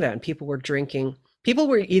Canada. And people were drinking. People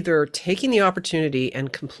were either taking the opportunity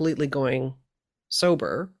and completely going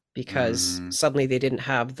sober because suddenly they didn't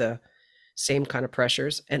have the same kind of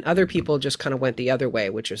pressures, and other people just kind of went the other way,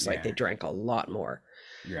 which was like they drank a lot more,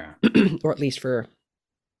 or at least for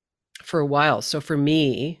a while. So for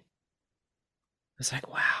me, it's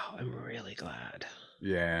like, wow, I'm really glad.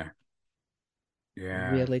 Really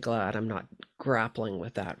glad I'm not grappling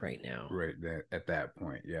with that right now. Right, at that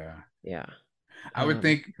point. Yeah. I would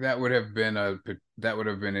think that would have been an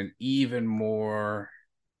even more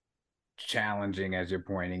challenging, as you're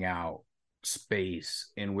pointing out, space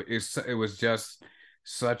in which it was just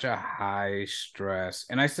such a high stress.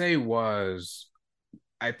 And I think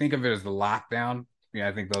of it as the lockdown.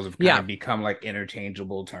 I think those have kind of become like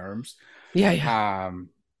interchangeable terms. But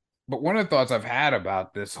one of the thoughts I've had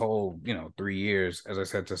about this whole 3 years, as I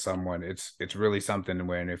said to someone, it's really something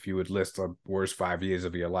when if you would list the worst 5 years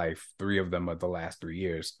of your life, 3 of them are the last 3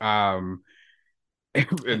 years. And they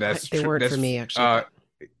weren't for me, actually.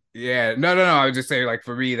 No. I would just say, like,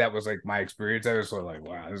 for me, that was like my experience. I was sort of like,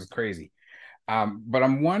 wow, this is crazy. But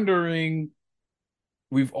I'm wondering,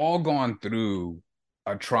 we've all gone through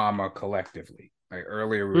a trauma collectively. Like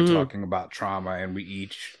earlier, we were talking about trauma, and we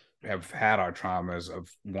each have had our traumas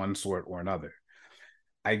of one sort or another.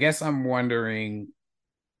 I guess I'm wondering,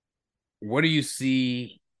 what do you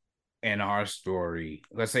see in our story?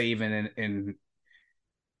 Let's say even in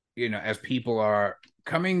as people are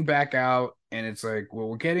coming back out, and it's like, well,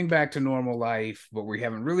 we're getting back to normal life, but we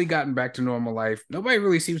haven't really gotten back to normal life. Nobody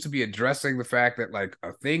really seems to be addressing the fact that like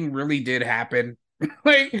a thing really did happen.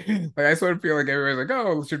 like I sort of feel like everybody's like,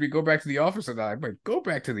 oh, should we go back to the office or not? I'm like, go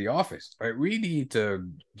back to the office. Like, we need to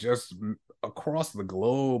just across the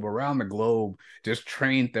globe, around the globe, just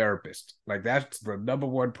train therapists. Like, that's the number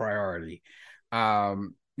one priority.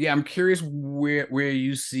 I'm curious where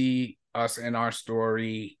you see us in our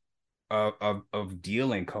story of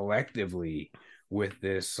dealing collectively with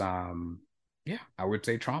this I would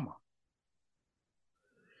say trauma.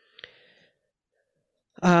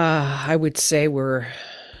 I would say we're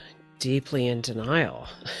deeply in denial.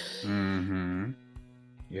 Yeah,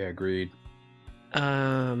 agreed.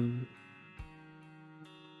 I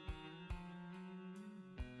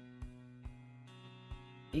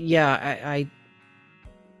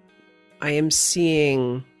am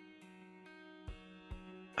seeing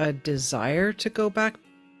a desire to go back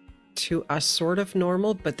to a sort of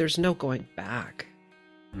normal, but there's no going back.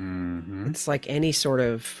 It's like any sort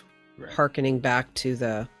of hearkening back to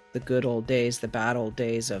the good old days, the bad old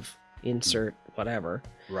days of insert whatever.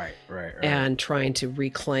 Right. And trying to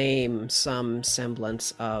reclaim some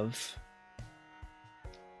semblance of,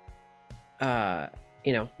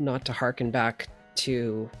 not to hearken back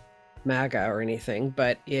to MAGA or anything,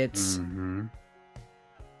 but it's,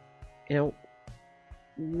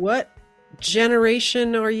 what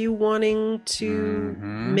generation are you wanting to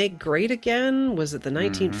make great again? Was it the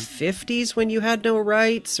 1950s when you had no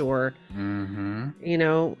rights, or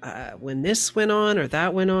when this went on or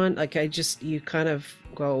that went on? Like, you kind of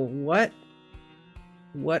go, what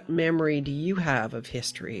memory do you have of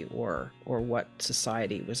history or what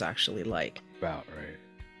society was actually like? About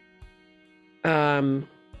right.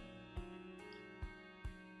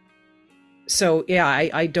 So yeah,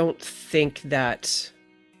 I don't think that.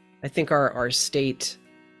 I think our state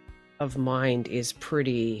of mind is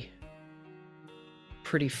pretty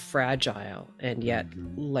fragile, and yet,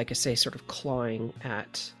 like I say, sort of clawing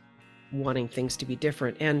at wanting things to be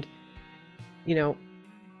different. And,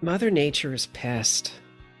 Mother Nature is pissed.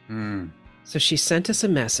 So she sent us a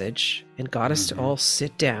message and got us to all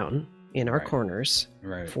sit down in our corners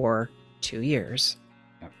for 2 years.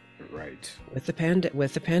 Right. With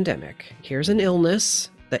the pandemic. Here's an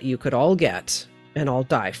illness that you could all get and all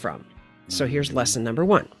die from. So here's lesson number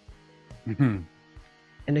 1. And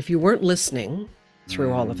if you weren't listening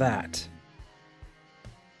through all of that,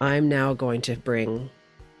 I'm now going to bring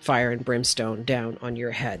fire and brimstone down on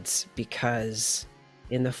your heads, because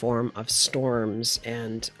in the form of storms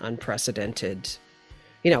and unprecedented.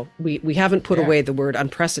 You know, we haven't put Yeah. away the word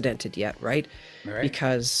unprecedented yet, right? Right.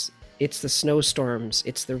 Because it's the snowstorms,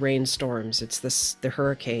 it's the rainstorms, it's the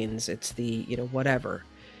hurricanes, it's the, you know, whatever.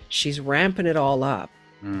 She's ramping it all up,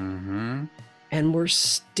 Mm-hmm. and we're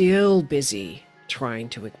still busy trying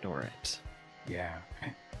to ignore it. Yeah.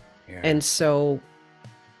 Yeah. And so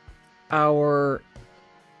our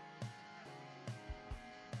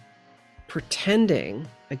pretending,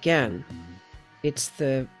 again, Mhm. it's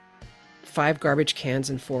the 5 garbage cans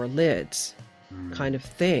and 4 lids Mhm. kind of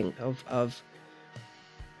thing of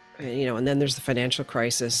you know, and then there's the financial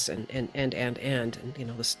crisis and you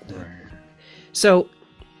know this. Right. So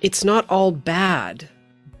it's not all bad,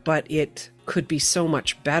 but it could be so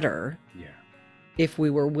much better Yeah. if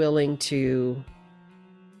we were willing to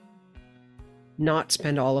not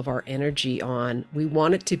spend all of our energy on, we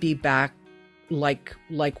want it to be back like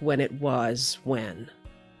when it was when.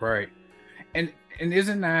 Right. And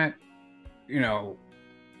isn't that, you know,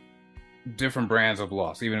 different brands of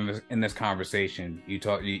loss? Even in this conversation,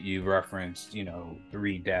 you referenced, you know,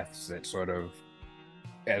 3 deaths that sort of,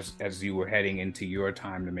 as you were heading into your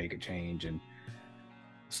time to make a change and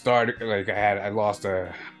started, like I lost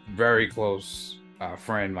a very close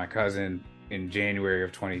friend, my cousin, in January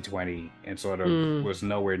of 2020, and sort of Mm. was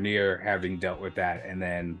nowhere near having dealt with that, and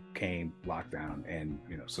then came lockdown, and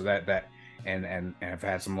you know, so that and I've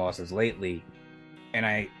had some losses lately, and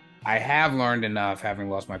I have learned enough, having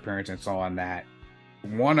lost my parents and so on, that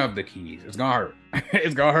one of the keys, it's gonna hurt.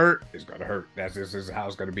 It's gonna hurt. It's gonna hurt. That's just is how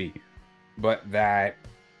it's gonna be. But that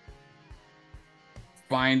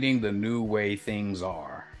finding the new way things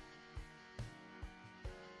are,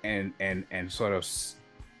 and sort of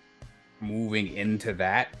moving into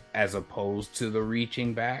that as opposed to the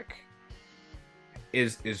reaching back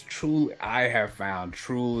is truly, I have found,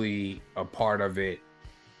 truly a part of it.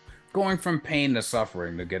 Going from pain to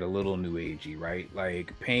suffering, to get a little new agey, right?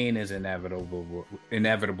 Like pain is inevitable,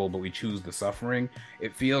 but we choose the suffering.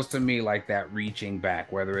 It feels to me like that reaching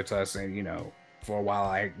back, whether it's us, and you know, for a while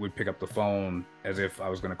I would pick up the phone as if I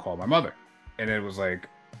was going to call my mother, and it was like,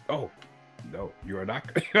 oh no, you're a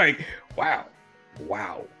doctor. Like, wow,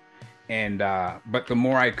 wow. And but the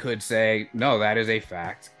more I could say, no, that is a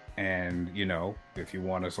fact, and you know, if you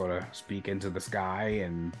want to sort of speak into the sky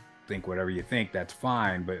and think whatever you think, that's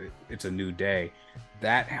fine, but it's a new day.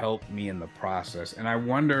 That helped me in the process. And I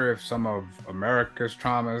wonder if some of America's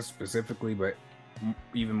traumas specifically, but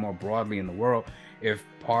even more broadly in the world, if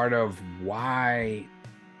part of why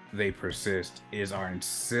they persist is our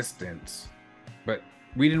insistence, but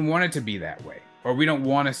we didn't want it to be that way, or we don't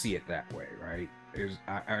want to see it that way, right?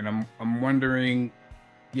 And I'm wondering,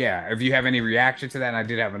 yeah, if you have any reaction to that. And I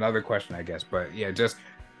did have another question, I guess, but yeah, just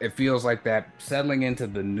it feels like that settling into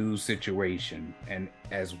the new situation and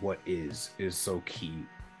as what is so key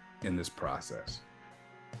in this process.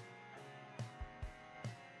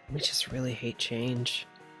 We just really hate change.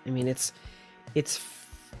 I mean, it's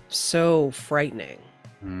so frightening.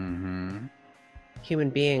 Mm-hmm. Human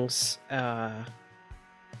beings,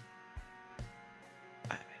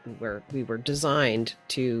 we were designed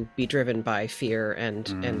to be driven by fear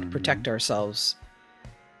and protect ourselves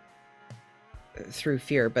through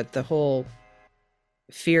fear, but the whole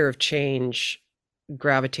fear of change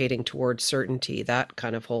gravitating towards certainty, that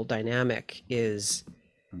kind of whole dynamic is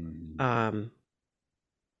one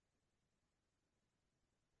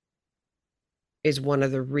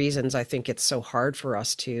of the reasons I think it's so hard for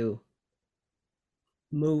us to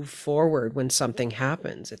move forward when something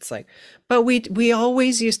happens. It's like, but we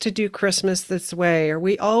always used to do Christmas this way, or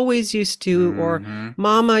we always used to, or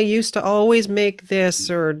Mama used to always make this,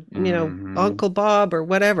 or you know, Uncle Bob or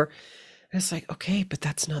whatever. And it's like, okay, but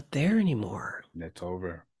that's not there anymore. It's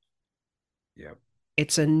over. Yep.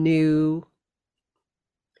 It's a new.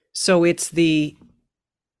 So it's the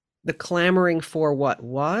clamoring for what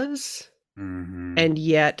was, and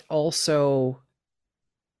yet also,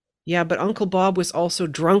 yeah, but Uncle Bob was also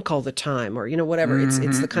drunk all the time, or you know, whatever. It's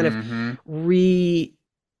the kind of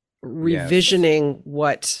revisioning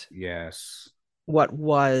what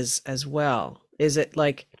was as well. Is it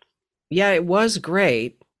like, yeah, it was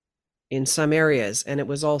great in some areas, and it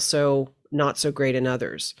was also not so great in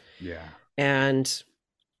others. Yeah. And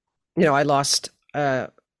you know, I lost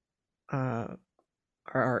our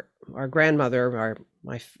grandmother.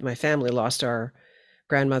 My family lost our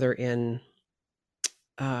grandmother in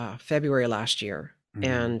February last year,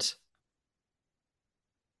 and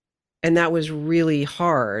that was really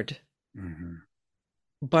hard.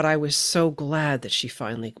 But I was so glad that she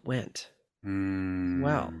finally went.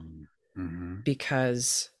 Well,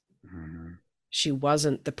 because she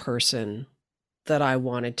wasn't the person that I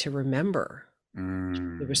wanted to remember.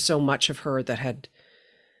 There was Mm. so much of her that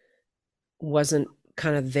wasn't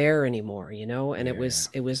kind of there anymore, and it Yeah. was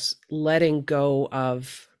it was letting go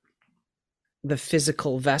of the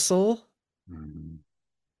physical vessel Mm.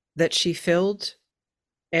 that she filled,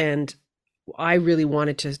 and I really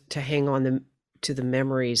wanted to hang on to the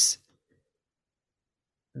memories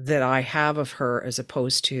that I have of her, as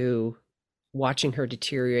opposed to watching her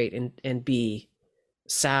deteriorate and be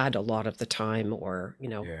sad a lot of the time, or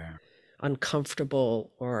Yeah.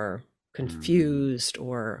 uncomfortable, or Mm. confused,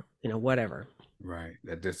 or whatever. Right.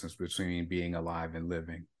 That distance between being alive and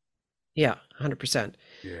living. Yeah, 100%.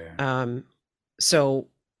 Yeah. um so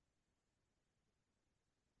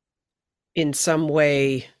in some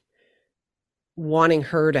way, wanting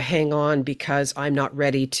her to hang on because I'm not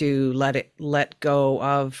ready to let go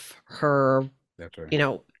of her. That's right.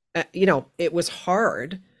 you know it was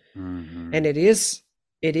hard, and Mm-hmm.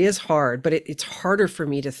 it is hard, but it's harder for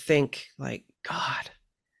me to think, like, God,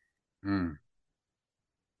 Mm.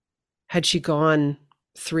 had she gone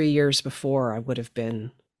 3 years before, I would have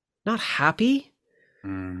been not happy,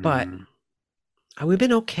 but Mm-hmm. I would have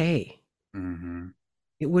been okay. Mm-hmm.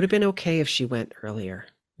 It would have been okay if she went earlier,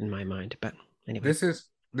 in my mind. But anyway,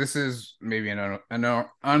 This is maybe an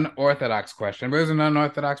unorthodox question, but it's an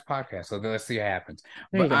unorthodox podcast, so let's see what happens.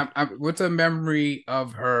 there you But go. what's a memory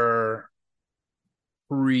of her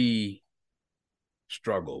pre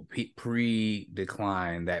struggle, pre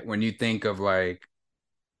decline, that when you think of, like,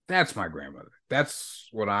 that's my grandmother, that's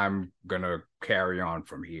what I'm gonna carry on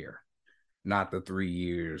from here, not the 3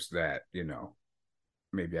 years that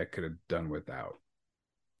maybe I could have done without.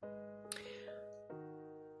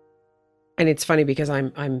 And it's funny because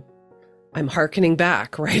I'm hearkening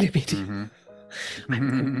back, right? I mean,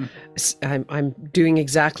 I'm Mm-hmm. I'm doing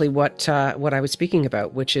exactly what I was speaking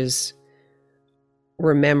about, which is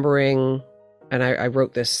remembering. And I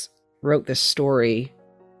wrote this story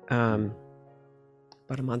um,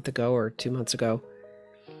 about a month ago or 2 months ago,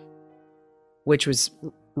 which was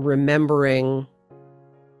remembering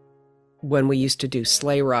when we used to do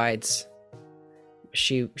sleigh rides.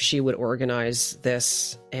 She would organize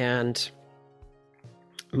this, and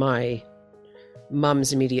my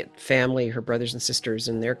mom's immediate family, her brothers and sisters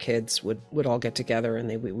and their kids, would all get together, and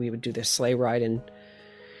we would do this sleigh ride, and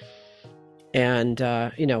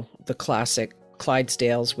the classic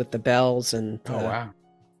Clydesdales with the bells, and Oh, wow.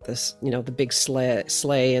 the big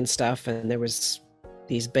sleigh and stuff, and there was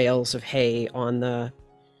these bales of hay on the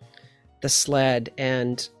sled,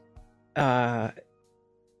 and uh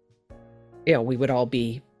we would all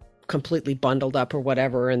be completely bundled up or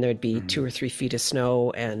whatever, and there'd be Mm-hmm. 2 or 3 feet of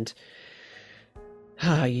snow, and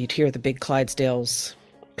you'd hear the big Clydesdales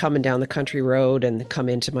coming down the country road and come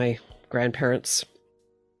into my grandparents'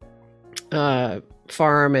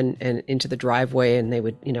 farm, and into the driveway, and they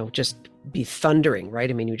would just be thundering, right?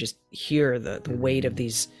 I mean, you just hear the weight of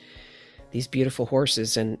Mm-hmm. these beautiful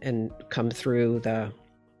horses, and come through the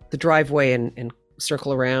driveway, and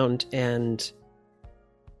circle around, and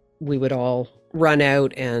we would all run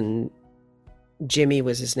out, and Jimmy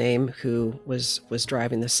was his name, who was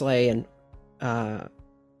driving the sleigh, and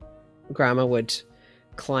grandma would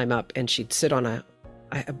climb up, and she'd sit on a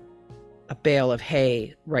bale of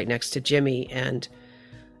hay right next to Jimmy, and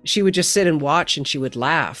she would just sit and watch, and she would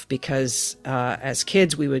laugh because as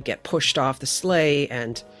kids we would get pushed off the sleigh,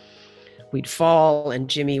 and we'd fall, and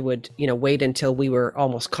Jimmy would wait until we were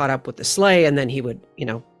almost caught up with the sleigh, and then he would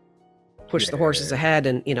push the horses Yeah. ahead,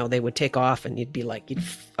 and they would take off, and you'd be like, you'd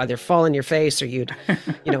either fall in your face, or you'd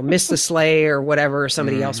miss the sleigh or whatever, or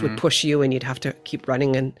somebody else would Mm-hmm. push you, and you'd have to keep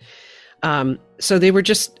running. And so they were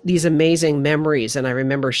just these amazing memories, and I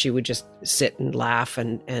remember she would just sit and laugh,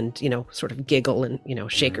 and sort of giggle, and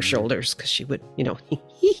shake her Mm-hmm. shoulders, because she would you know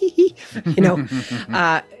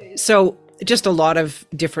so just a lot of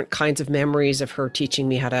different kinds of memories of her teaching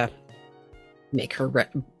me how to make her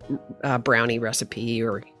brownie recipe,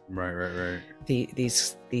 or Right, right, right.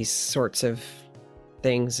 these sorts of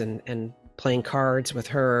things, and playing cards with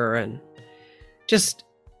her, and just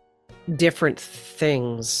different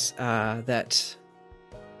things, that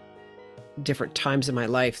different times in my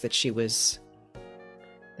life that she was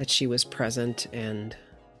present, and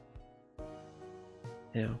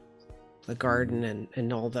the garden,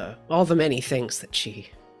 and all the many things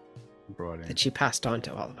Brought in. that she passed on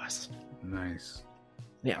to all of us. Nice.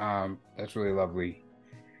 Yeah. That's really lovely.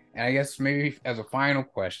 And I guess maybe as a final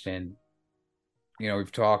question,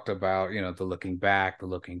 we've talked about, the looking back, the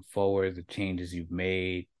looking forward, the changes you've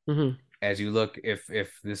made. Hmm. As you look, if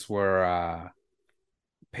this were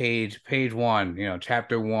page one,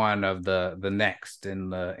 chapter one of the next in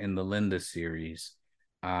the Linda series,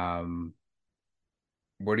 um,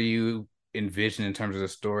 what do you envision in terms of the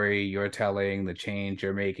story you're telling, the change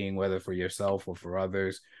you're making, whether for yourself or for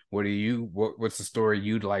others? What's the story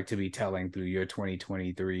you'd like to be telling through your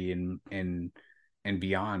 2023 and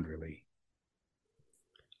beyond, really?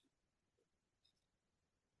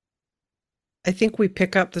 I think we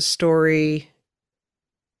pick up the story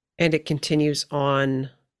and it continues on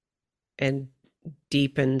and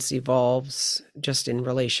deepens, evolves just in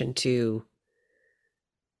relation to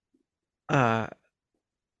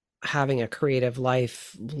having a creative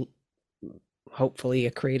life, hopefully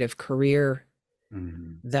a creative career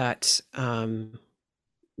that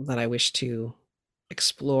that I wish to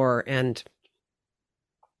explore, and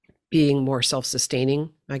being more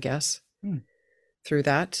self-sustaining, I guess, through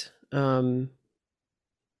that.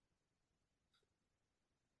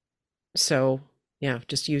 So yeah,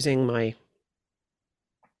 just using my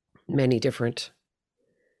many different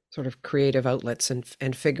sort of creative outlets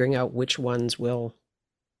and figuring out which ones will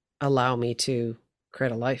allow me to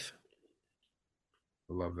create a life.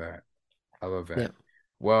 I love that. I love that. Yeah.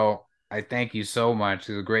 Well, I thank you so much.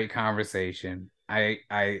 It was a great conversation.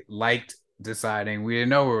 I liked deciding. We didn't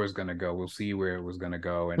know where it was going to go. We'll see where it was going to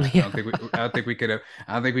go. And Yeah. I don't think we could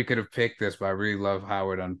have picked this, but I really love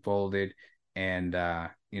how it unfolded. And I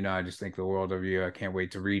just think the world of you. I can't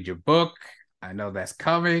wait to read your book. I know that's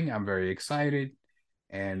coming. I'm very excited.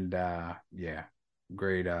 And yeah,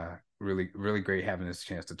 great. Really, really great having this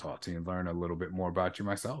chance to talk to you and learn a little bit more about you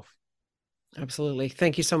myself. Absolutely.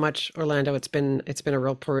 Thank you so much, Orlando. It's been a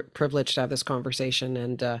real privilege to have this conversation,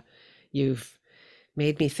 and you've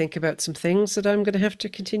made me think about some things that I'm going to have to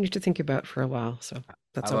continue to think about for a while. So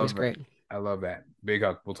that's always great. I love that. Big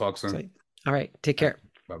hug. We'll talk soon. So, all right. Take care.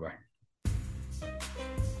 Bye-bye.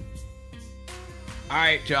 All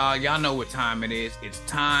right, y'all. Y'all know what time it is. It's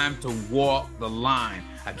time to walk the line.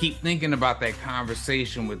 I keep thinking about that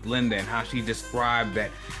conversation with Linda and how she described that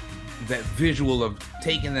visual of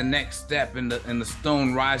taking the next step and the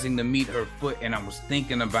stone rising to meet her foot. And I was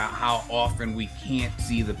thinking about how often we can't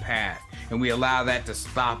see the path and we allow that to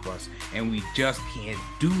stop us, and we just can't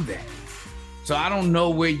do that. So I don't know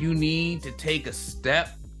where you need to take a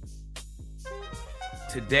step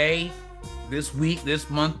today, this week, this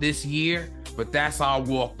month, this year, but that's our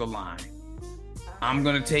walk the line. I'm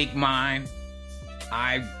gonna take mine.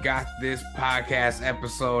 I got this podcast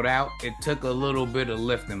episode out. It took a little bit of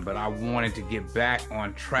lifting, but I wanted to get back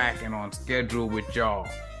on track and on schedule with y'all.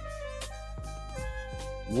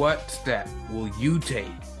 What step will you take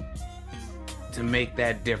to make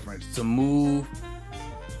that difference, to move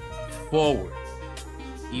forward,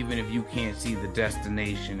 even if you can't see the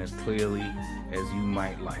destination as clearly as you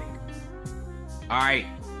might like? All right,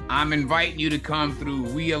 I'm inviting you to come through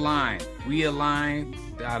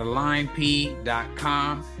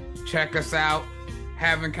realign.alignp.com. Check us out,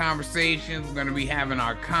 having conversations. We're going to be having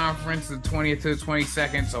our conference the 20th to the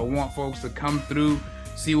 22nd, so I want folks to come through,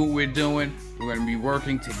 see what we're doing. We're going to be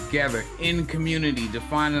working together in community,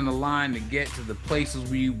 defining the line to get to the places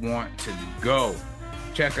we want to go.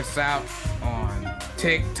 Check us out on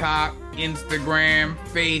TikTok, Instagram,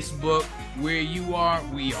 Facebook. Where you are,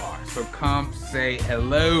 we are. So come say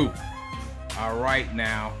hello. All right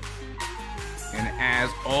now. And as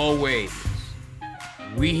always,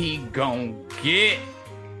 we gon' get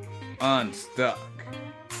unstuck.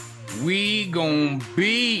 We gon'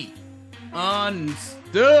 be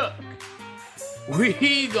unstuck.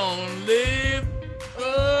 We gon' live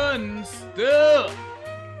unstuck.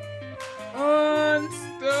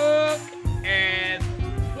 Unstuck.